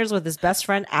in diners with his best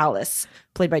friend Alice,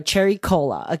 played by Cherry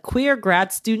Cola, a queer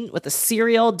grad student with a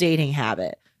serial dating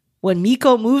habit. When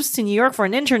Miko moves to New York for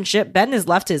an internship, Ben is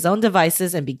left to his own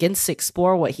devices and begins to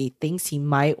explore what he thinks he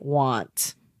might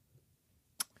want.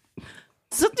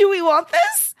 So do we want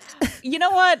this? You know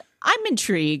what? I'm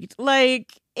intrigued.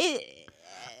 Like,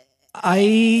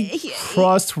 I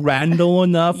trust Randall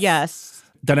enough yes.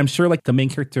 that I'm sure like the main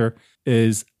character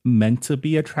is meant to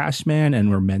be a trash man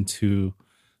and we're meant to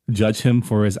judge him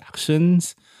for his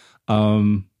actions.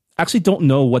 Actually don't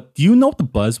know do you know what the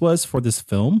buzz was for this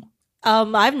film?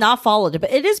 I've not followed it,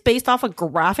 but it is based off a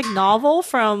graphic novel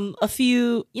from a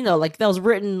few, like that was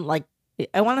written like,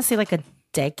 I want to say like a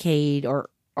decade or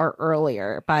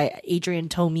earlier by Adrian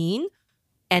Tomine.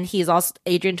 And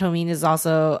Adrian Tomine is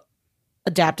also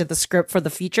adapted the script for the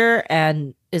feature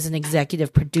and is an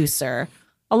executive producer,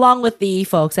 along with the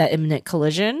folks at Imminent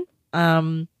Collision.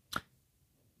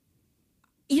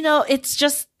 It's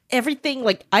just everything.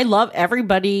 Like, I love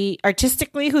everybody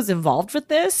artistically who's involved with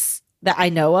this that I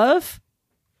know of.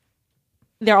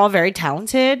 They're all very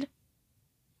talented.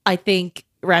 I think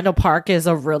Randall Park is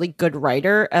a really good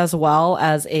writer as well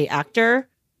as a actor.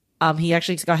 He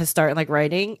actually got his start in like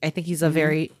writing. I think he's a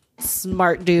very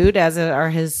smart dude, as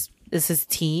is his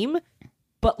team.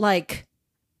 But like,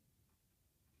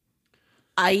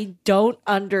 I don't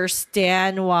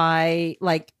understand why.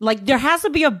 Like there has to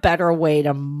be a better way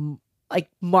to like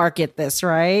market this,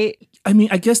 right? I mean,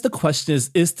 I guess the question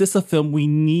is this a film we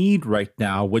need right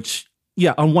now? Which,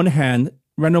 yeah, on one hand,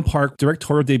 Randall Park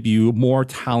directorial debut, more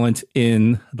talent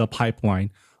in the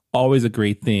pipeline, always a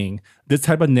great thing. This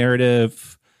type of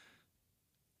narrative,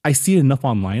 I see it enough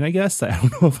online, I guess. I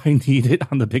don't know if I need it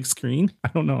on the big screen. I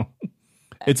don't know.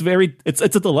 It's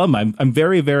a dilemma. I'm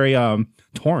very, very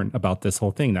torn about this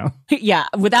whole thing now. Yeah,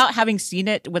 without having seen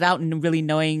it, without really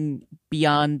knowing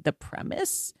beyond the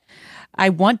premise, I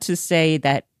want to say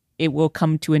that it will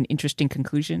come to an interesting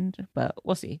conclusion, but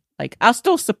we'll see. Like, I'll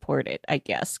still support it, I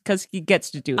guess, because he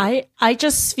gets to do it. I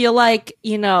just feel like,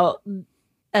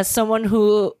 as someone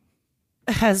who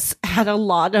has had a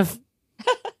lot of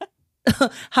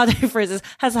how do I phrase this?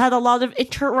 Has had a lot of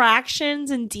interactions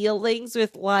and dealings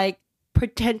with like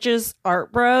pretentious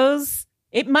art bros.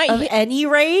 It might of any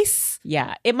race.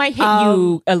 Yeah, it might hit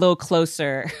you a little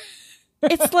closer.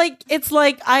 It's like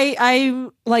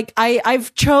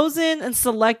I've chosen and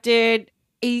selected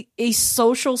a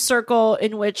social circle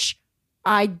in which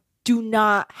I do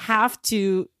not have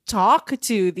to talk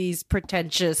to these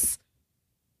pretentious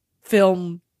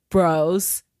film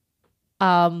bros.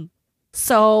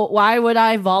 So why would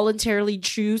I voluntarily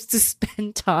choose to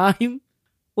spend time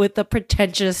with a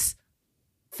pretentious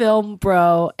film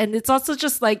bro? And it's also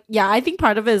just like, yeah, I think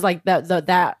part of it is like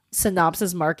that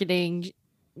synopsis marketing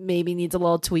maybe needs a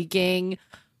little tweaking.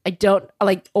 I don't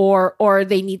like, or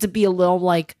they need to be a little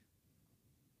like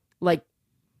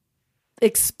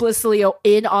explicitly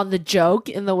in on the joke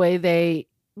in the way they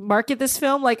market this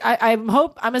film. Like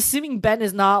I'm assuming Ben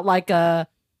is not like a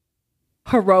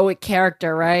heroic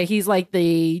character, right? He's like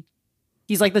the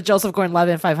Joseph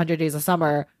Gordon-Levitt in 500 Days of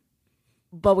Summer,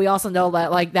 but we also know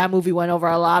that like that movie went over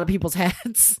a lot of people's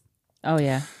heads. Oh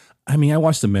yeah. I mean, I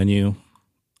watched The Menu.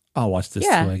 I'll watch this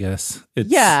too, I guess.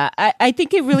 I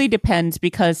think it really depends,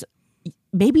 because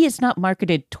maybe it's not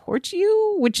marketed towards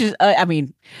you, which is,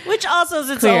 which also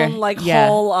is its clear. own like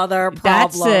whole other problem,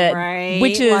 That's it. right?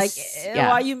 Which is like,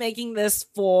 why are you making this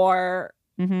for?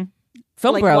 Film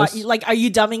like, bros. Are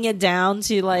you dumbing it down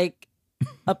to like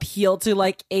appeal to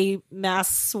like a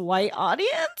mass white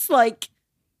audience? Like,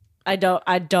 I don't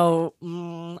know.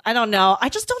 I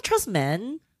just don't trust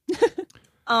men.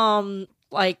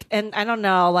 Like, and I don't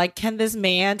know, like, can this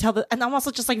man tell and I'm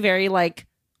also just like very like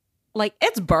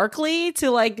it's Berkeley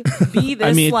to like be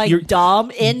this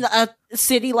dumb in a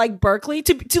city like Berkeley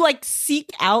to like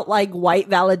seek out like white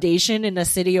validation in a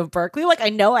city of Berkeley. Like, I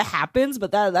know it happens,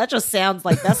 but that just sounds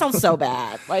like that sounds so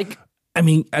bad. Like, I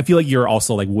mean, I feel like you're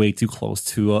also like way too close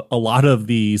to a lot of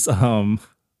these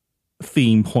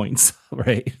theme points,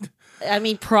 right? I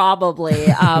mean, probably.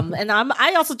 And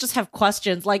I also just have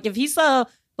questions. Like, if he's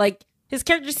like his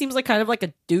character seems like kind of like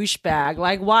a douchebag.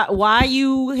 Like, why are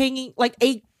you hanging like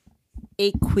a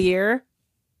queer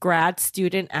grad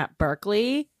student at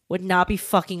Berkeley would not be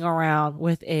fucking around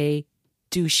with a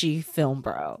douchey film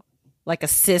bro, like a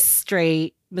cis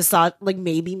straight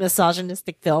maybe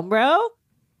misogynistic film bro.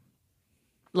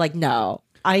 Like, no,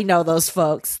 I know those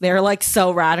folks. They're like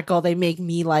so radical. They make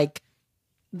me look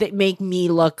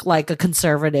like a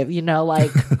conservative.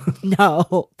 Like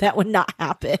no, that would not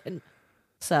happen.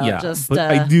 So yeah,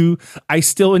 but I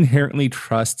still inherently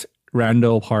trust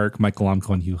Randall Park, Michael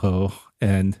Lamco, and Yu Ho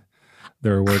and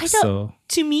their work. So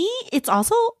to me, it's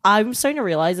also, I'm starting to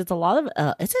realize it's a lot of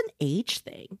it's an age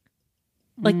thing.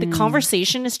 Like the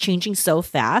conversation is changing so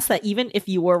fast that even if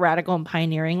you were radical and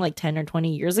pioneering like 10 or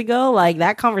 20 years ago, like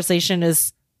that conversation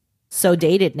is so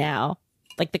dated now.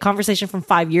 Like the conversation from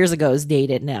 5 years ago is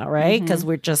dated now, right? Because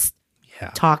we're just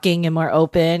talking and more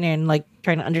open and like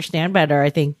trying to understand better. I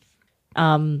think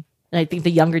and I think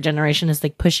the younger generation is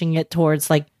like pushing it towards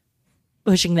like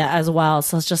pushing that as well.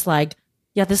 So it's just like,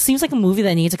 yeah, this seems like a movie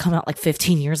that needed to come out like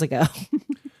 15 years ago.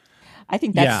 I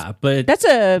think that's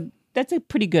a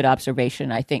pretty good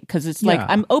observation, I think, because it's like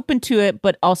I'm open to it,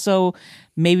 but also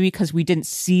maybe because we didn't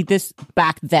see this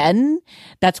back then,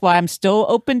 that's why I'm still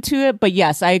open to it. But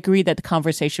yes, I agree that the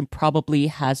conversation probably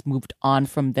has moved on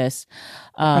from this.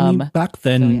 I mean, back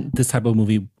then, this type of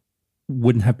movie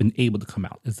wouldn't have been able to come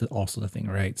out. Is also the thing,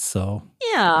 right? So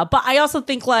Yeah, but I also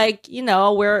think like,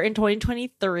 we're in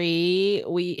 2023.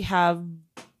 We have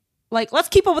like, let's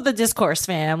keep up with the discourse,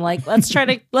 fam. Like, let's try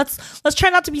to let's try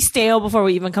not to be stale before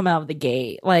we even come out of the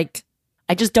gate. Like,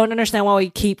 I just don't understand why we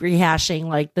keep rehashing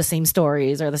like the same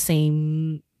stories or the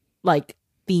same like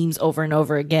themes over and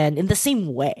over again in the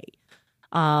same way.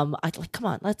 I like, come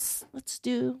on, let's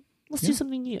do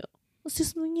something new. Let's do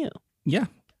something new. yeah.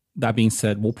 That being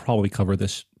said, we'll probably cover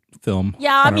this film.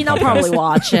 Yeah, I on our mean, I'll podcast. probably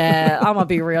watch it. I'm gonna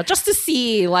be real, just to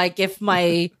see like if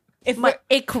my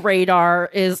ick radar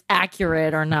is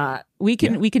accurate or not. We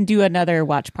can do another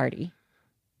watch party.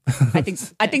 I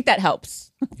think that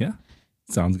helps. Yeah,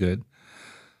 sounds good.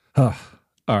 All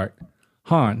right,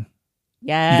 Han,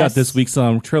 Yes. you got this week's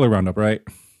trailer roundup, right?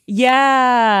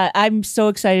 Yeah, I'm so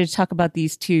excited to talk about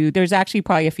these two. There's actually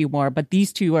probably a few more, but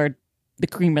these two are the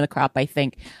cream of the crop, I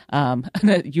think.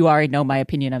 You already know my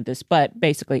opinion of this, but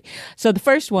basically. So the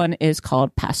first one is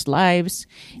called Past Lives.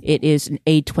 It is an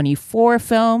A24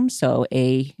 film. So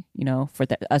for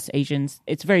us Asians,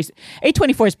 it's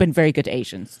A24 has been very good to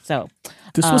Asians. So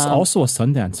This was also a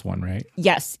Sundance one, right?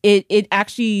 yes, it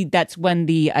actually, that's when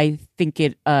I think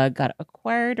it got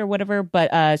acquired or whatever.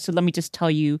 But so let me just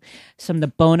tell you some of the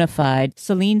bona fide.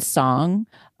 Celine Song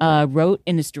wrote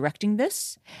and is directing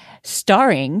this,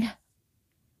 starring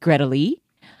Greta Lee.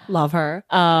 Love her.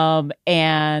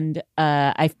 And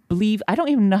I believe, I don't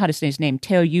even know how to say his name,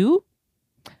 Teo Yu.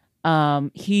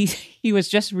 He was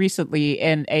just recently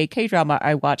in a K-drama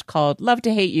I watched called Love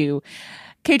to Hate You.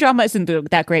 K-drama isn't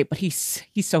that great, but he's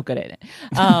so good at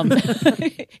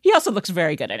it. He also looks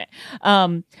very good at it.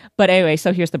 But anyway,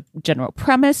 so here's the general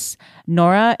premise.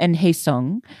 Nora and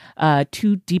Haesung,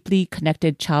 two deeply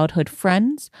connected childhood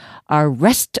friends, are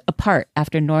wrest apart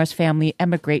after Nora's family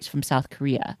emigrates from South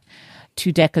Korea.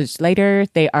 2 decades later,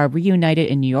 they are reunited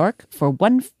in New York for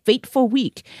one fateful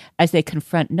week as they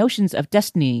confront notions of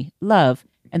destiny, love,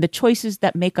 and the choices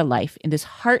that make a life in this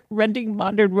heart-rending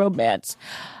modern romance.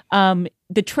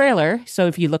 The trailer, so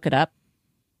if you look it up,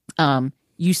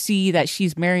 you see that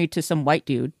she's married to some white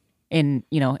dude in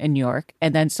New York,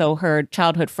 and then so her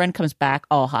childhood friend comes back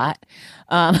all hot,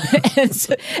 and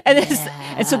so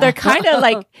they're kind of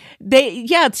like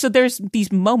so there's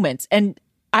these moments, and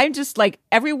I'm just like,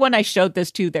 everyone I showed this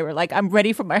to, they were like, I'm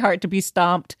ready for my heart to be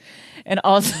stomped and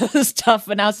all this stuff.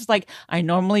 And I was just like, I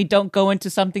normally don't go into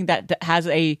something that has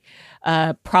a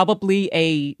probably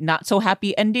a not so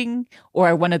happy ending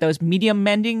or one of those medium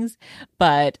endings.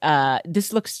 But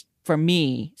this looks, for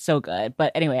me, so good.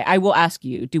 But anyway, I will ask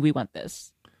you, do we want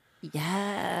this?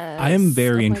 Yes. I am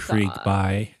very Oh my intrigued God.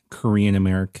 by Korean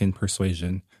American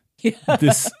persuasion.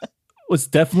 This was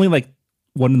definitely like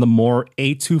one of the more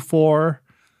A24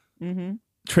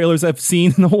 trailers I've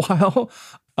seen in a while.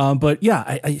 But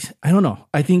yeah, I don't know.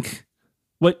 I think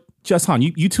Just Han,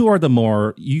 you two are the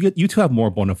more you two have more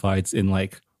bona fides in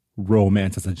like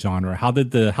romance as a genre. How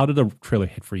did the trailer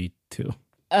hit for you two?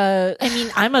 I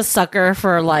mean, I'm a sucker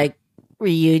for like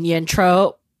reunion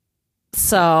trope,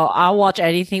 so I'll watch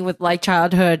anything with like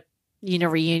childhood,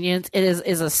 reunions. It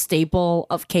is a staple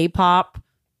of K-pop,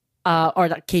 or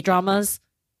K-dramas.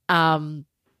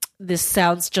 This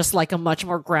sounds just like a much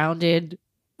more grounded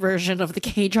version of the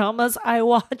K-dramas I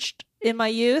watched in my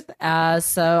youth.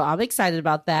 So I'm excited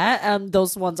about that.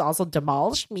 Those ones also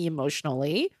demolished me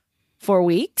emotionally for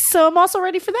weeks, so I'm also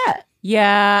ready for that.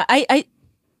 Yeah, I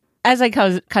as I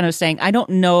was kind of saying, I don't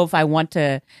know if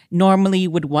I normally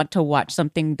would want to watch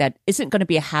something that isn't going to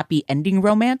be a happy ending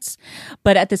romance,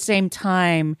 but at the same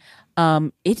time,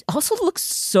 it also looks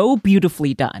so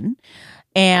beautifully done.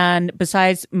 And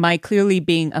besides my clearly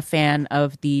being a fan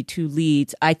of the two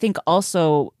leads, I think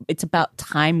also it's about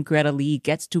time Greta Lee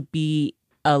gets to be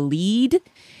a lead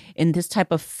in this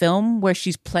type of film where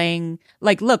she's playing,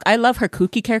 like, look, I love her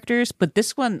kooky characters, but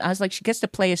this one, I was like, she gets to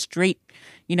play a straight,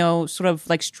 sort of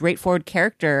like straightforward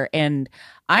character. And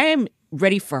I am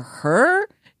ready for her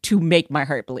to make my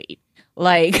heart bleed.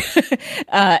 Like,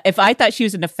 if I thought she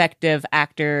was an effective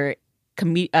actor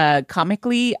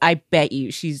comically, I bet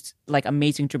you she's like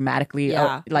amazing dramatically,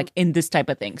 like in this type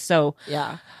of thing. So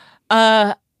Yeah.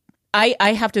 I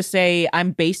have to say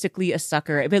I'm basically a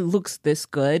sucker. If it looks this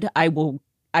good, I will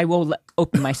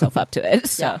open myself up to it.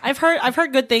 So Yeah, I've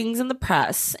heard good things in the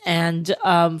press, and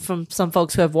from some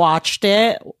folks who have watched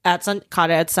it caught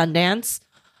it at Sundance,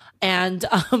 and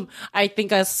I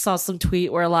think I saw some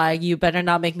tweet where like, you better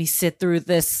not make me sit through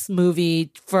this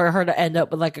movie for her to end up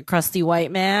with like a crusty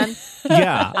white man.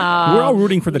 Yeah, we're all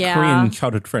rooting for the yeah. Korean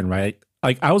childhood friend, right?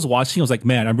 Like I was watching, I was like,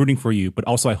 man, I'm rooting for you, but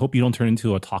also I hope you don't turn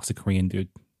into a toxic Korean dude.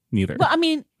 Neither. Well, I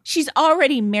mean, she's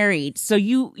already married. So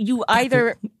you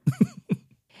either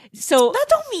so That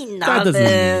don't mean That nothing.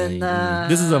 doesn't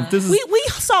mean this is We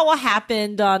saw what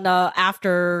happened on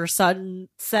After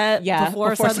Sunset, Yeah, before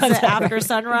before sunset, sunset. after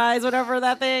sunrise, whatever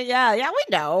that thing. Yeah, we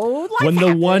know. Life when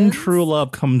the one happens. true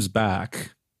love comes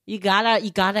back. you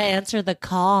gotta answer the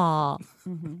call.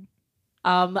 Mhm.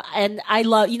 And I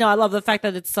love the fact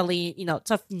that it's Celine.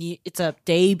 It's a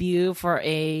debut for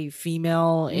a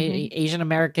female Asian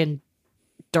American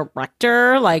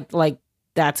director. Like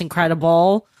that's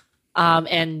incredible.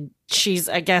 And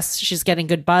I guess she's getting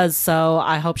good buzz. So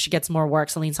I hope she gets more work.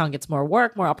 Celine Song gets more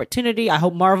work, more opportunity. I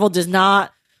hope Marvel does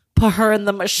not put her in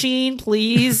the machine.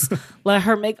 Please let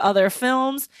her make other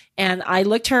films. And I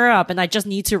looked her up, and I just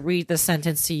need to read this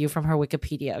sentence to you from her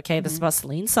Wikipedia. Okay, this is about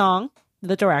Celine Song,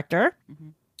 the director,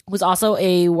 who's also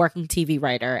a working TV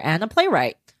writer and a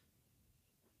playwright.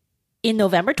 In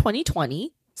November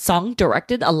 2020, Song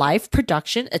directed a live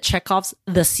production of Chekhov's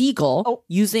The Seagull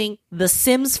using The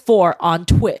Sims 4 on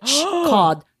Twitch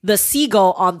called The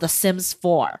Seagull on The Sims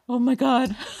 4. Oh my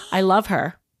god. I love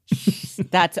her.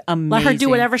 That's amazing. Let her do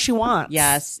whatever she wants.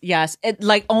 Yes. It,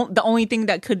 like the only thing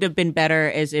that could have been better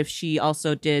is if she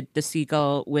also did the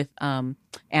seagull with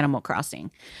Animal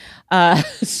Crossing.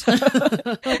 So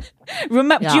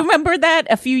do you remember that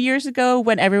a few years ago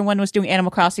when everyone was doing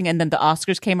Animal Crossing and then the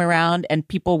Oscars came around and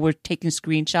people were taking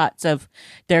screenshots of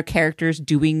their characters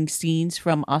doing scenes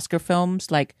from Oscar films?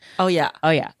 Like, Oh yeah.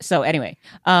 So anyway,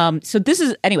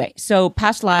 so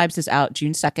Past Lives is out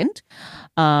June 2nd.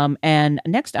 And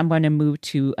next I'm going to move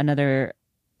to another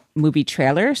movie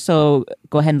trailer. So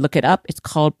go ahead and look it up. It's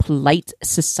called Polite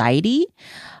Society.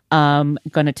 I'm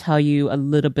going to tell you a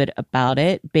little bit about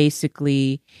it.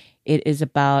 Basically, it is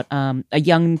about a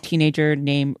young teenager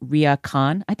named Ria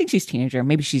Khan. I think she's a teenager.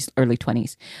 Maybe she's early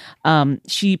 20s.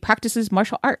 She practices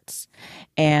martial arts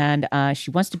and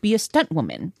she wants to be a stunt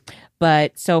woman.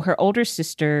 But so her older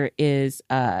sister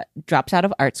drops out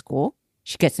of art school.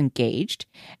 She gets engaged.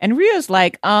 And Ria's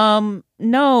like,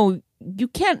 no, you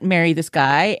can't marry this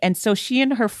guy. And so she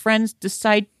and her friends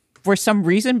decide for some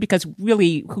reason, because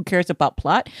really, who cares about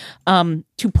plot,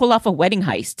 to pull off a wedding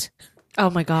heist.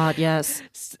 Oh my God, yes.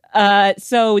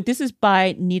 So this is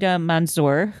by Nita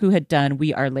Manzoor, who had done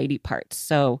We Are Lady parts.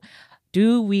 So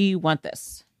do we want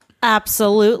this?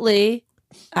 Absolutely.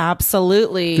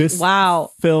 This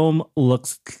Wow. film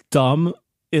looks dumb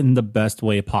in the best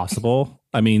way possible.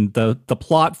 I mean, the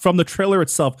plot from the trailer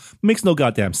itself makes no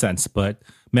goddamn sense, but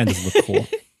man, does it look cool.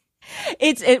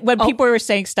 When people were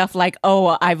saying stuff like,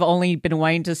 "Oh, I've only been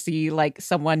wanting to see like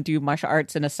someone do martial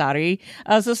arts in a sari,"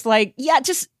 I was just like, "Yeah,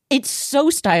 it's so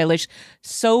stylish,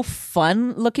 so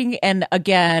fun looking." And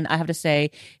again, I have to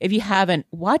say, if you haven't,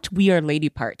 watch We Are Lady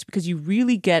parts because you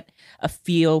really get a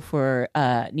feel for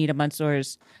Nita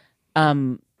Manzoor's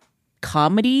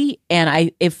comedy.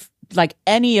 And if like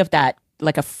any of that,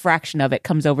 like a fraction of it,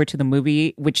 comes over to the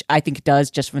movie, which I think it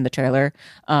does just from the trailer,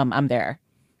 I'm there.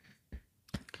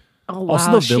 Oh, wow.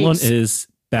 Also, the villain is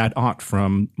Bad Aunt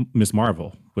from Ms.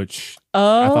 Marvel, which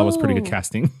I thought was pretty good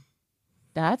casting.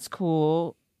 That's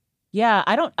cool. Yeah,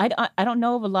 I don't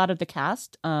know of a lot of the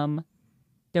cast.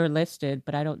 They're listed,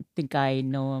 but I don't think I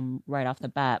know them right off the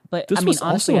bat. But This I mean, was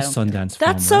honestly, also a Sundance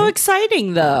film, That's so right?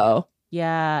 exciting, though.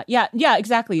 yeah,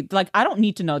 exactly. Like I don't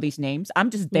need to know these names. I'm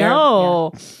just there.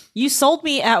 No, you sold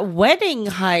me at Wedding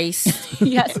Heist.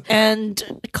 Yes. And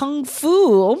Kung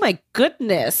Fu. Oh my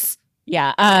goodness.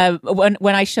 Yeah.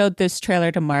 When I showed this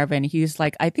trailer to Marvin, he's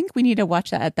like, "I think we need to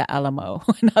watch that at the Alamo."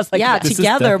 And I was like, Yeah, "Yes." This is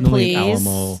together, definitely an please.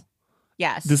 Alamo.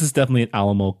 Yes. This is definitely an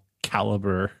Alamo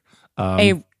caliber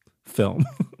A- film.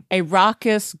 a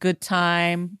raucous good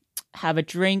time. Have a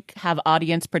drink. Have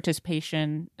audience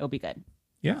participation. It'll be good.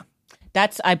 Yeah.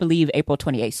 That's, I believe, April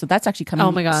 28th. So that's actually coming.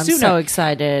 Oh my God, I'm sooner. so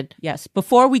excited. Yes.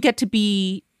 Before we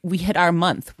hit our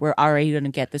month, we're already going to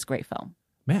get this great film.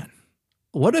 Man,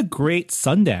 what a great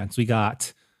Sundance. We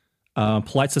got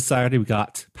Polite Society, we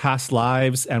got Past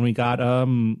Lives, and we got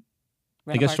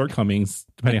I guess Shortcomings,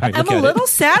 depending on how you I'm look a at little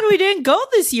sad we didn't go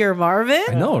this year, Marvin. it.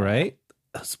 I know, right?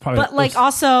 That's probably, But like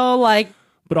also like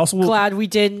but also glad we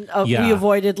didn't Yeah. we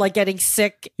avoided like getting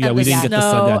sick yeah, and we the didn't get the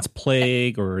snow Sundance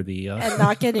plague or the and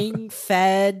not getting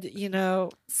fed,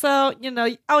 So,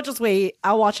 I'll just wait.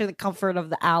 I'll watch it in the comfort of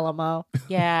the Alamo.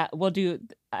 Yeah, we'll do.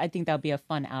 I think that'll be a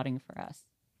fun outing for us.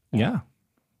 yeah.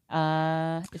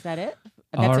 Is that it?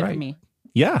 All That's it right. for me.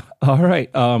 Yeah. All right.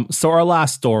 So our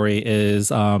last story is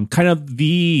kind of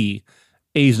the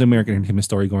Asian American entertainment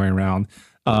story going around,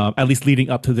 at least leading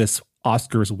up to this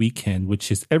Oscars weekend,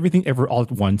 which is Everything Ever All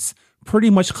at Once, pretty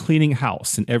much cleaning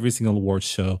house in every single awards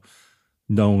show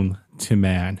known to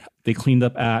man. They cleaned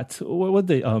up at what would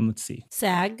they let's see.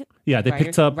 SAG. Yeah, they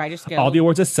picked up Writers all Guild. the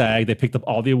awards at SAG. They picked up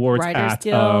all the awards Writers at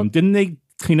Guild. didn't they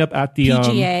clean up at the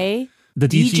PGA. the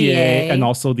DGA DGA. and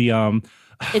also the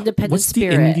Independent what's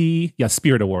Spirit. the indie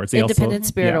Spirit Awards. They Independent also,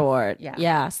 Spirit yeah. Award.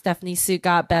 Yeah. Stephanie Sue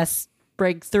got Best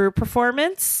Breakthrough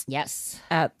Performance Yes.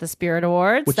 at the Spirit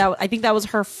Awards. Which- I think that was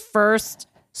her first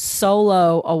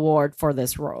solo award for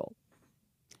this role.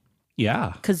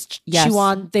 Yeah. Because Yes.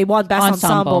 they won Best Ensemble,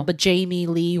 Ensemble. but Jamie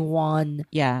Lee won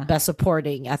Yeah. Best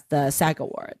Supporting at the SAG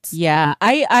Awards. Yeah.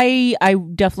 I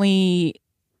definitely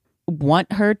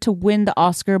want her to win the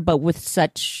Oscar, but with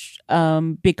such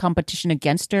big competition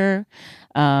against her,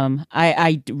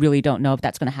 I really don't know if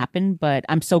that's going to happen. But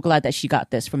I'm so glad that she got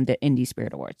this from the Indie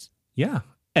Spirit Awards. Yeah.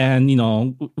 And,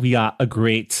 we got a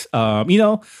great,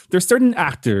 there's certain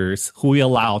actors who we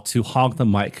allow to hog the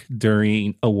mic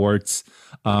during awards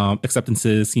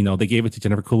acceptances. They gave it to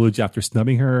Jennifer Coolidge after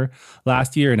snubbing her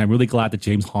last year. And I'm really glad that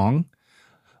James Hong,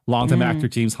 longtime actor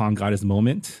James Hong, got his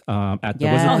moment at the,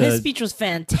 Yeah. His speech was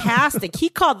fantastic. He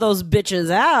called those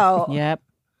bitches out. Yep.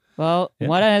 Well, Yeah.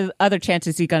 what other chance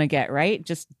is he going to get, right?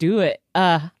 Just do it.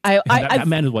 that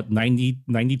man is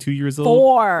 92 years old?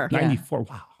 4. 94.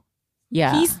 Wow.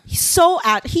 Yeah. He's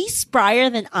he's sprier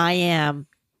than I am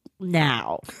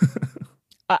now.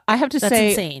 I have to That's say,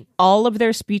 insane. all of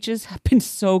their speeches have been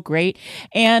so great.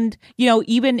 And,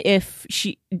 even if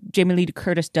Jamie Lee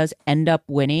Curtis does end up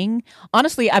winning,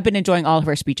 honestly, I've been enjoying all of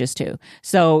her speeches too.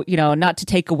 So, not to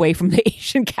take away from the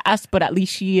Asian cast, but at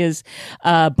least she is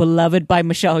beloved by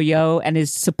Michelle Yeoh and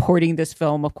is supporting this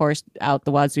film, of course, out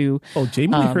the wazoo. Oh,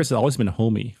 Jamie Lee Curtis has always been a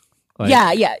homie.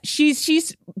 Yeah.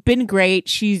 She's been great.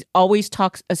 She's always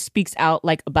speaks out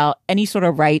about any sort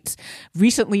of rights.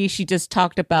 Recently, she just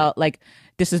talked about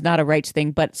this is not a rights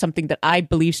thing, but something that I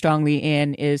believe strongly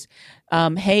in is,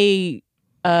 hey,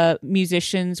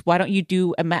 musicians, why don't you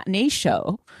do a matinee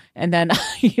show? And then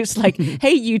he's like,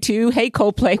 hey, you two, hey,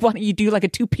 Coldplay, why don't you do a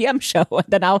 2 p.m. show? And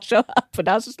then I'll show up. And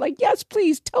I was just like, yes,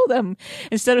 please tell them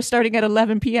instead of starting at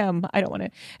 11 p.m. I don't want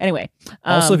to. Anyway.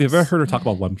 Also, if you've ever heard her talk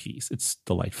about One Piece, it's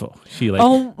delightful. She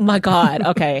Oh my God.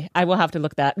 Okay. I will have to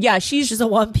look that. Yeah. She's a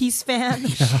One Piece fan.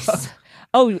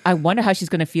 Oh, I wonder how she's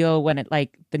going to feel when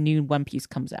the new One Piece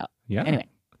comes out. Yeah. Anyway.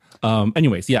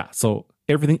 Anyways, yeah. So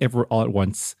Everything Ever All at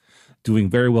Once, doing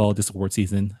very well this award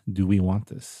season. Do we want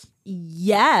this?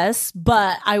 Yes,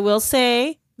 but I will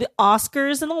say the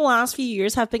Oscars in the last few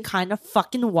years have been kind of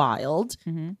fucking wild.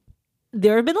 Mm-hmm.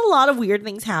 There have been a lot of weird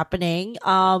things happening.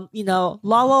 La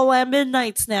La Land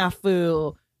Midnight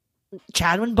snafu,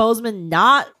 Chadwick Boseman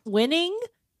not winning,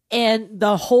 and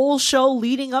the whole show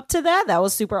leading up to that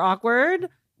was super awkward.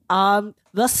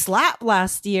 The Slap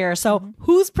last year. So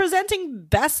who's presenting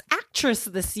Best Actress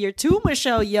this year? To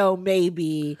Michelle Yeoh,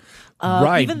 maybe.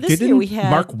 Right. Even this Didn't year we had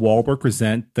Mark Wahlberg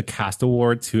present the cast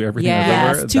award to Everything Yes,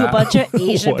 Everywhere? to a bunch of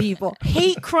Asian What? people.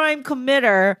 Hate crime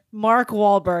committer, Mark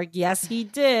Wahlberg. Yes, he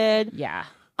did. Yeah.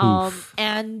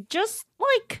 And just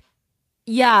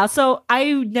so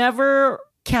I never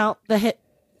count the hit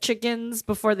chickens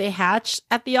before they hatch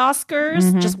at the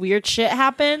Oscars. Just weird shit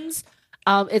happens.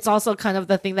 It's also kind of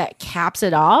the thing that caps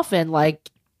it off, and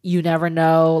you never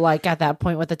know at that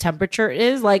point what the temperature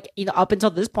is. Up until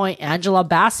this point, Angela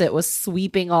Bassett was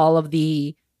sweeping all of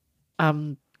the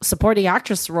supporting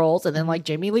actress roles, and then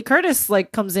Jamie Lee Curtis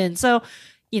comes in. So,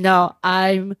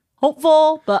 I'm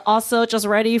hopeful, but also just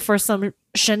ready for some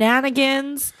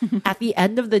shenanigans. At the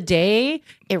end of the day,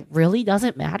 it really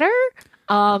doesn't matter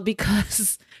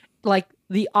because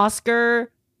the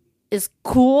Oscar is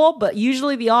cool, but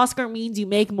usually the Oscar means you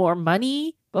make more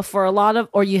money, but for a lot of,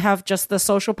 or you have just the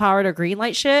social power to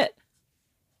greenlight shit.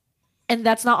 And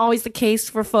that's not always the case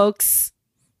for folks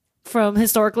from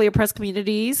historically oppressed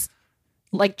communities.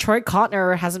 Troy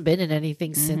Kotner hasn't been in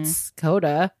anything since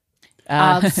Coda.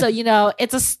 So,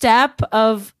 it's a step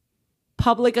of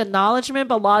public acknowledgement,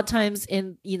 but a lot of times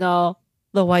in, the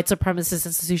white supremacist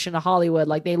institution of Hollywood,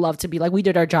 they love to be we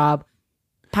did our job,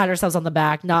 pat ourselves on the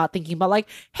back, not thinking about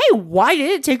hey, why did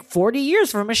it take 40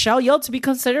 years for Michelle Yeoh to be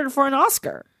considered for an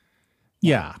Oscar?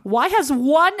 Yeah. Why has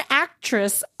one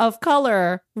actress of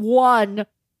color won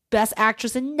Best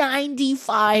Actress in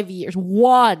 95 years?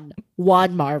 One,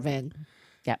 Marvin.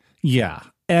 Yeah.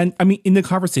 And I mean, in the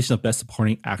conversation of Best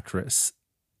Supporting Actress,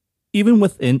 even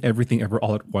within Everything Ever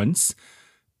All at Once,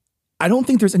 I don't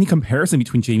think there's any comparison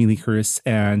between Jamie Lee Curtis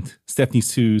and Stephanie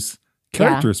Sue's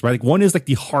characters, right? One is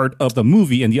the heart of the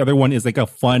movie, and the other one is a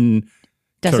fun.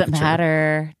 Doesn't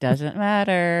caricature.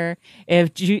 matter.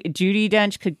 If Judi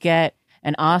Dench could get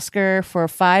an Oscar for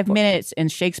 5 minutes in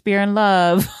Shakespeare in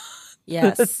Love,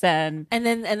 Yes. than And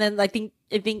then I think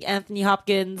Anthony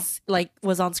Hopkins like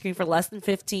was on screen for less than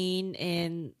 15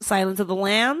 in Silence of the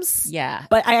Lambs. yeah.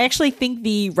 But I actually think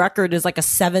the record is like a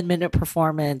 7-minute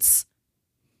performance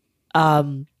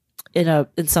in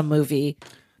some movie.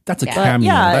 That's a Yeah. cameo.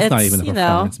 Yeah, That's not it's, even a you know.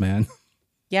 performance, man.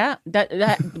 Yeah,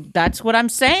 that's what I'm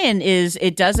saying is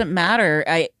it doesn't matter.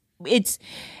 It's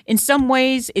in some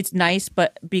ways it's nice,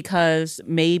 but because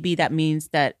maybe that means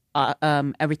that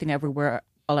Everything Everywhere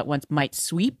All at Once might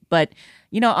sweep, but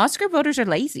Oscar voters are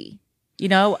lazy.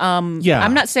 Yeah.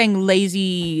 I'm not saying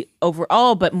lazy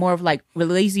overall, but more of like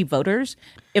lazy voters.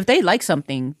 If they like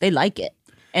something, they like it.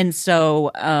 And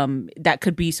so that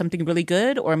could be something really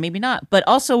good or maybe not. But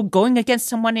also going against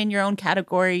someone in your own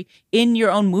category, in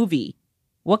your own movie,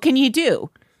 what can you do?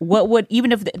 What would,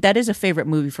 even if that is a favorite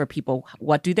movie for people,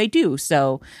 what do they do?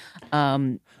 So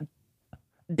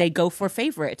they go for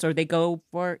favorites or they go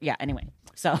for, anyway.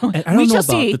 So And I don't know about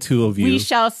the two of you. We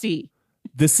shall see.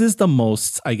 This is the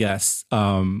most, I guess,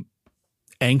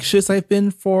 anxious I've been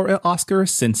for an Oscar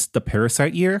since the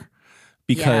Parasite year,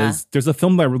 because there's a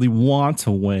film that I really want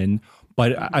to win,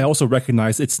 but I also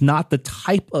recognize it's not the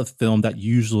type of film that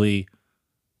usually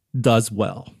does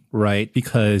well, right?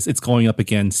 Because it's going up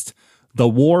against the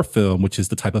war film, which is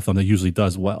the type of film that usually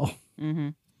does well. Mm-hmm.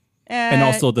 And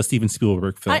also the Steven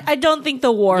Spielberg film. I don't think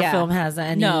the war Yeah. film has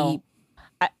any No.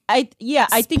 I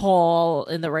think pull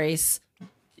in the race.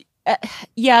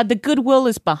 the goodwill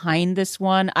is behind this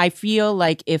one. I feel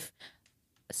like if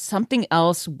something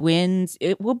else wins,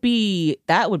 that would be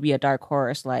a dark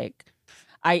horse. Like,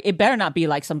 it better not be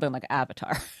like something like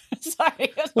Avatar.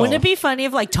 Sorry. Wouldn't it be funny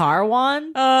if like Tar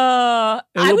won?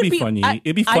 It would be funny.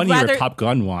 It'd be I'd funnier rather- if Top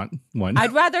Gun won.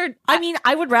 I'd rather. I mean,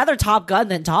 I would rather Top Gun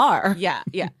than Tar. Yeah.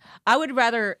 I would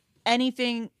rather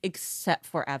anything except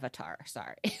for Avatar.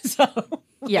 Sorry. So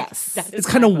Yes. that is It's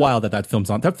kind of my- wild that film's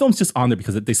on. That film's just on there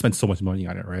because they spent so much money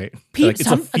on it, right? Peop- it's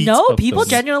some- a feat No, of people film.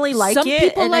 genuinely like Some it,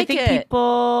 people and like I think it.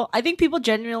 I think people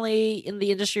genuinely in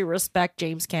the industry respect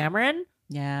James Cameron.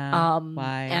 Yeah.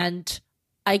 Why? And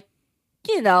I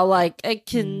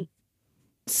can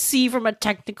see from a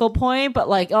technical point, but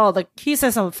like, he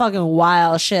says some fucking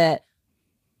wild shit.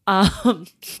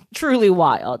 Truly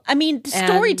wild. I mean, the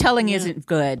storytelling yeah. isn't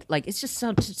good. Like, it's just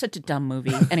such a dumb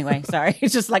movie. Anyway, sorry.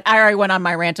 It's just like I already went on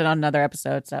my rant on another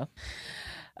episode. So,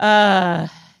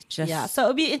 just Yeah, so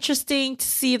it'd be interesting to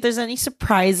see if there's any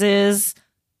surprises.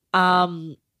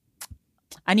 I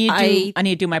need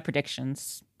to do my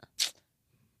predictions.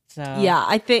 So Yeah,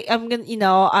 I think I'm gonna.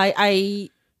 I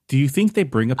Do you think they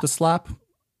bring up the slap,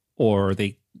 or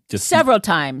they just several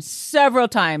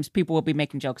times, people will be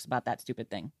making jokes about that stupid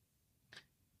thing.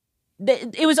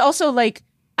 It was also like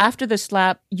after the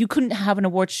slap, you couldn't have an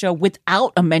awards show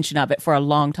without a mention of it for a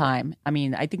long time. I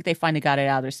mean, I think they finally got it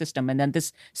out of their system, and then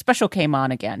this special came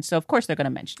on again. So of course they're going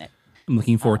to mention it. I'm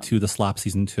looking forward to the slap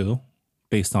season 2,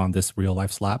 based on this real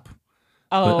life slap.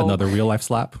 Oh, Another real life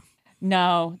slap.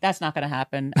 No, that's not going to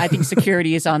happen. I think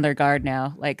security is on their guard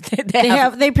now. Like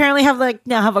they apparently have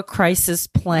a crisis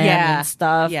plan and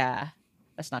stuff. Yeah,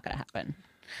 that's not going to happen.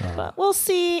 But we'll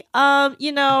see. At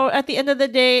the end of the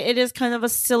day, it is kind of a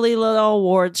silly little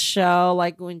awards show.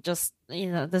 Like when just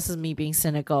this is me being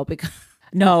cynical because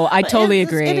No, I totally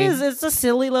it's- agree. It is. It's a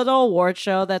silly little award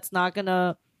show that's not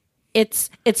gonna. It's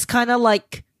kind of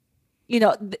like, it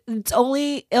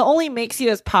only makes you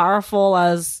as powerful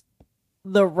as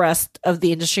the rest of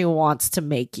the industry wants to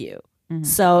make you. Mhm.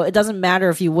 So it doesn't matter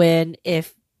if you win,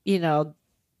 if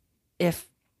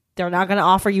they're not going to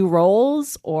offer you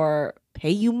roles or pay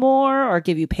you more or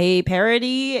give you pay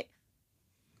parity.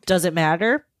 Does it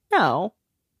matter? No.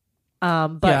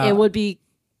 But Yeah. it would be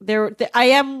there. I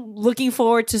am looking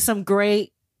forward to some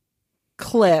great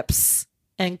clips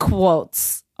and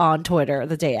quotes on Twitter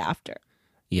the day after.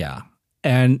 Yeah.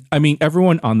 And I mean,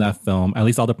 everyone on that film, at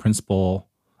least all the principal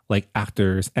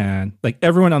actors and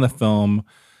everyone on the film,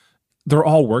 they're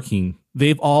all working.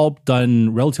 They've all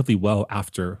done relatively well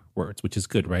afterwards, which is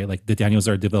good, right? Like the Daniels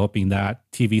are developing that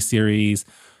TV series.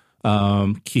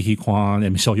 Ki Kwan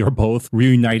and Michelle Yeoh both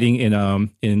reuniting in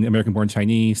American Born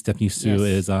Chinese. Stephanie Su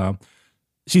is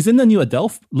she's in the new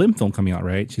Adele Lim film coming out,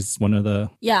 right? She's one of the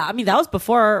Yeah, I mean that was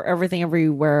before Everything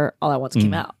Everywhere All at Once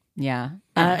came out. Yeah.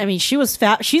 I mean she was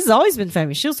she's always been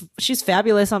fabulous. She's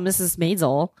fabulous on Mrs.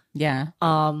 Maisel. Yeah.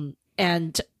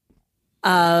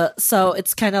 So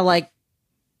it's kind of like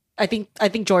I think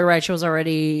Joyride was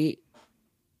already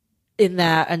in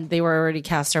that, and they were already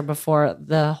cast her before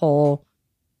the whole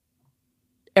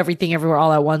Everything Everywhere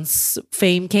All at Once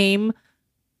fame came.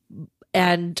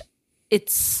 And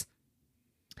it's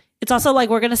also like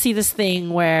we're gonna see this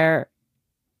thing where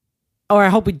or I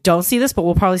hope we don't see this, but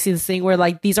we'll probably see this thing where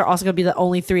like these are also going to be the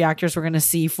only 3 actors we're going to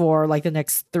see for like the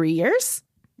next 3 years.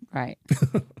 Right.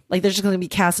 Like they're just going to be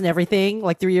casting everything.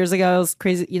 Like 3 years ago, it was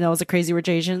crazy. You know, it was a Crazy Rich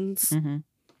Asians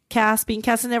cast being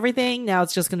cast and everything. Now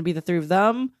it's just going to be the 3 of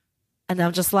them, and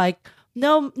I'm just like,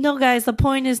 no, guys. The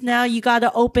point is now you got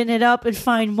to open it up and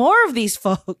find more of these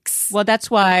folks. Well,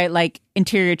 that's why like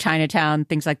Interior Chinatown,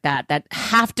 things like that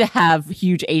have to have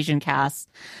huge Asian casts.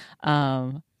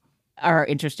 Are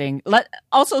interesting.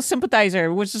 Also,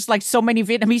 Sympathizer was just like so many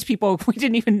Vietnamese people. We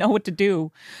didn't even know what to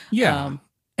do. Yeah.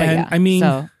 And I mean,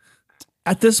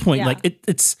 at this point, like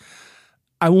it's,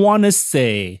 I want to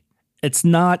say it's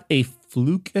not a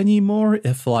fluke anymore.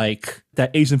 If like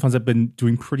that Asian films have been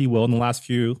doing pretty well in the last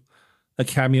few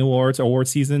Academy Awards or award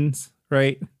seasons,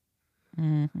 right?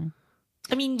 Mm-hmm.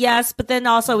 I mean, yes, but then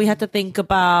also we have to think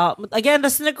about, again, the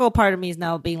cynical part of me is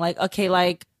now being like, okay,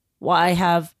 like why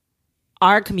have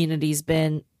our community's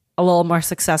been a little more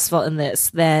successful in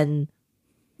this than,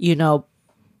 you know,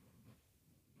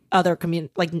 other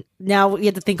community. Like now we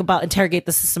have to think about interrogate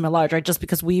the system at large, right? Just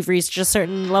because we've reached a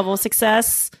certain level of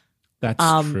success, that's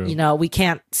true. You know, we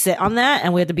can't sit on that,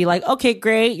 and we have to be like, okay,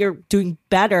 great, you're doing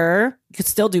better. You could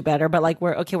still do better, but like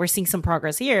we're seeing some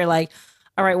progress here. Like,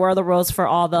 all right, where are the roles for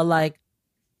all the like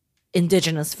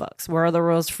indigenous folks? Where are the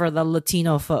roles for the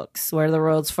Latino folks? Where are the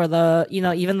roles for the, you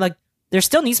know, even like, there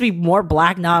still needs to be more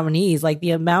Black nominees. Like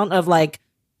the amount of like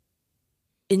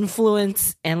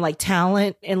influence and like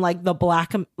talent in like the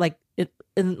Black, like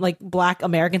in like Black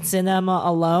American cinema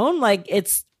alone, like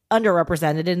it's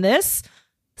underrepresented in this.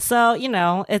 So, you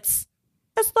know, it's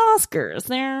the Oscars.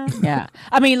 Yeah.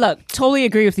 I mean, look, totally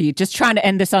agree with you. Just trying to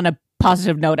end this on a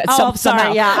positive note. I'm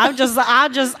sorry. Yeah,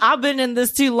 I've been in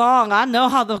this too long. I know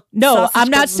how the I'm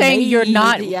not saying you're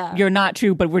not. Yeah. You're not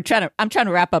true, but I'm trying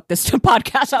to wrap up this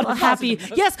podcast. I'm happy.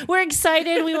 Yes, we're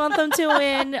excited. We want them to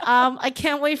win. I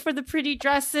can't wait for the pretty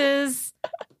dresses.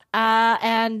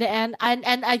 And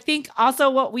I think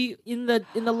also what we in the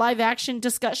live action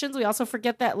discussions, we also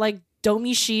forget that like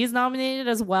Domi Shi is nominated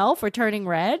as well for Turning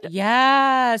Red.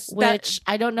 Yes. Which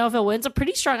I don't know if it wins. A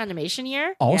pretty strong animation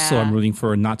year. Also, I'm rooting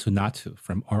for Natu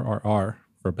from RRR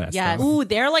for best. Yes. Ooh,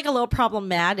 they're like a little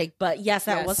problematic, but yes,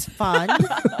 that was fun.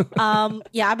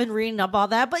 Yeah, I've been reading up all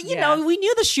that, but you know, we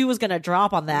knew the shoe was gonna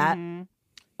drop on that.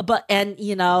 But and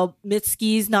you know,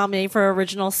 Mitski's nominated for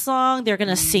original song. They're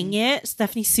gonna sing it.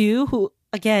 Stephanie Sue, who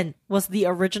again was the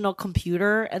original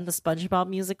computer in the SpongeBob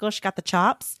musical, she got the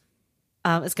chops.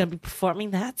 Is going to be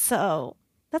performing that, so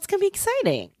that's going to be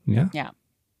exciting. Yeah.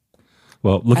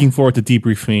 Well, looking forward to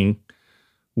debriefing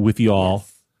with you all.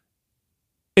 Yes.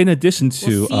 In addition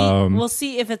to, we'll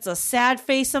see if it's a sad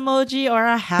face emoji or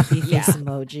a happy face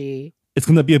emoji. It's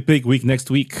going to be a big week next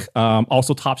week.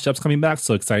 Also, Top Chef's coming back,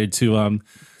 so excited to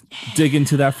dig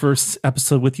into that first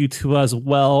episode with you two as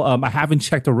well. I haven't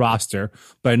checked the roster,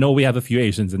 but I know we have a few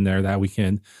Asians in there that we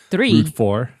can root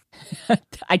for.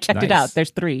 I checked it out.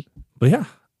 There's 3. But yeah,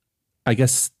 I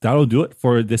guess that'll do it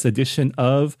for this edition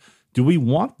of Do We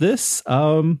Want This?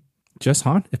 Jess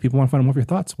Han, if people want to find more of your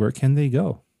thoughts, where can they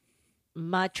go?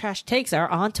 My trash takes are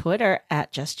on Twitter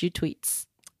at JustYouTweets.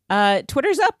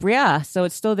 Twitter's up, yeah, so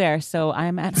it's still there. So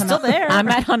I'm at still there. I'm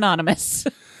at Anonymous.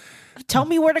 Tell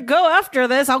me where to go after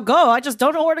this. I'll go. I just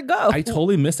don't know where to go. I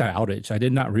totally missed that outage. I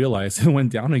did not realize it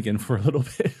went down again for a little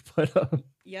bit. But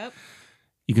yep.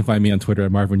 You can find me on Twitter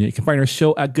at Marvin. You can find our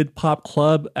show at Good Pop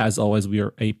Club. As always, we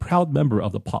are a proud member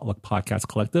of the Potluck Podcast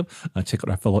Collective. Check out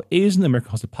our fellow Asian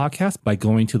American hosted podcast by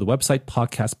going to the website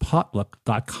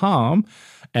podcastpotluck.com.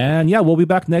 And yeah, we'll be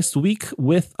back next week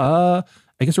with, I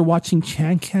guess we're watching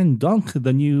Chan Can Dunk,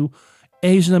 the new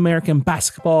Asian American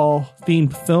basketball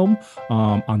themed film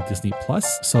on Disney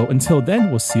Plus. So until then,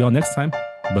 we'll see y'all next time.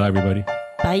 Bye, everybody.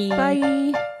 Bye.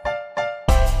 Bye.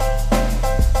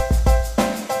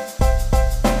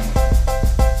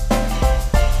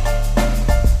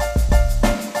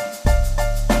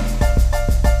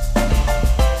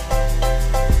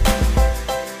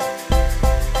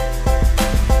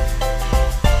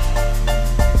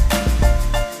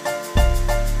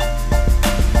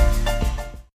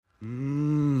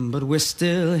 We're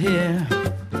still here,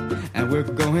 and we're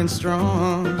going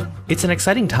strong. It's an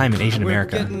exciting time in Asian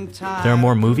America. There are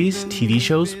more movies, TV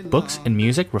shows, books, and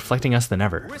music reflecting us than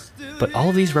ever. But all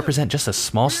of these represent just a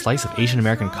small slice of Asian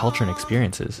American culture and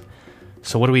experiences.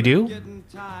 So what do?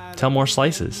 Tell more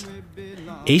slices.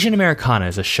 Asian Americana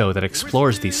is a show that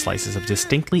explores these slices of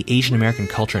distinctly Asian American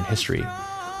culture and history.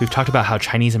 We've talked about how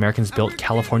Chinese Americans built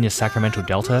California's Sacramento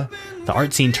Delta, the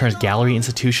art scene turns gallery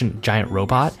institution giant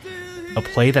robot, a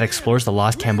play that explores the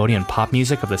lost Cambodian pop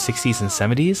music of the 60s and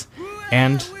 70s,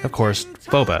 and, of course,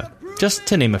 boba, just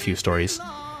to name a few stories.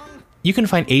 You can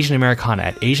find Asian Americana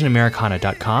at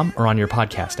asianamericana.com or on your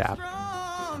podcast app.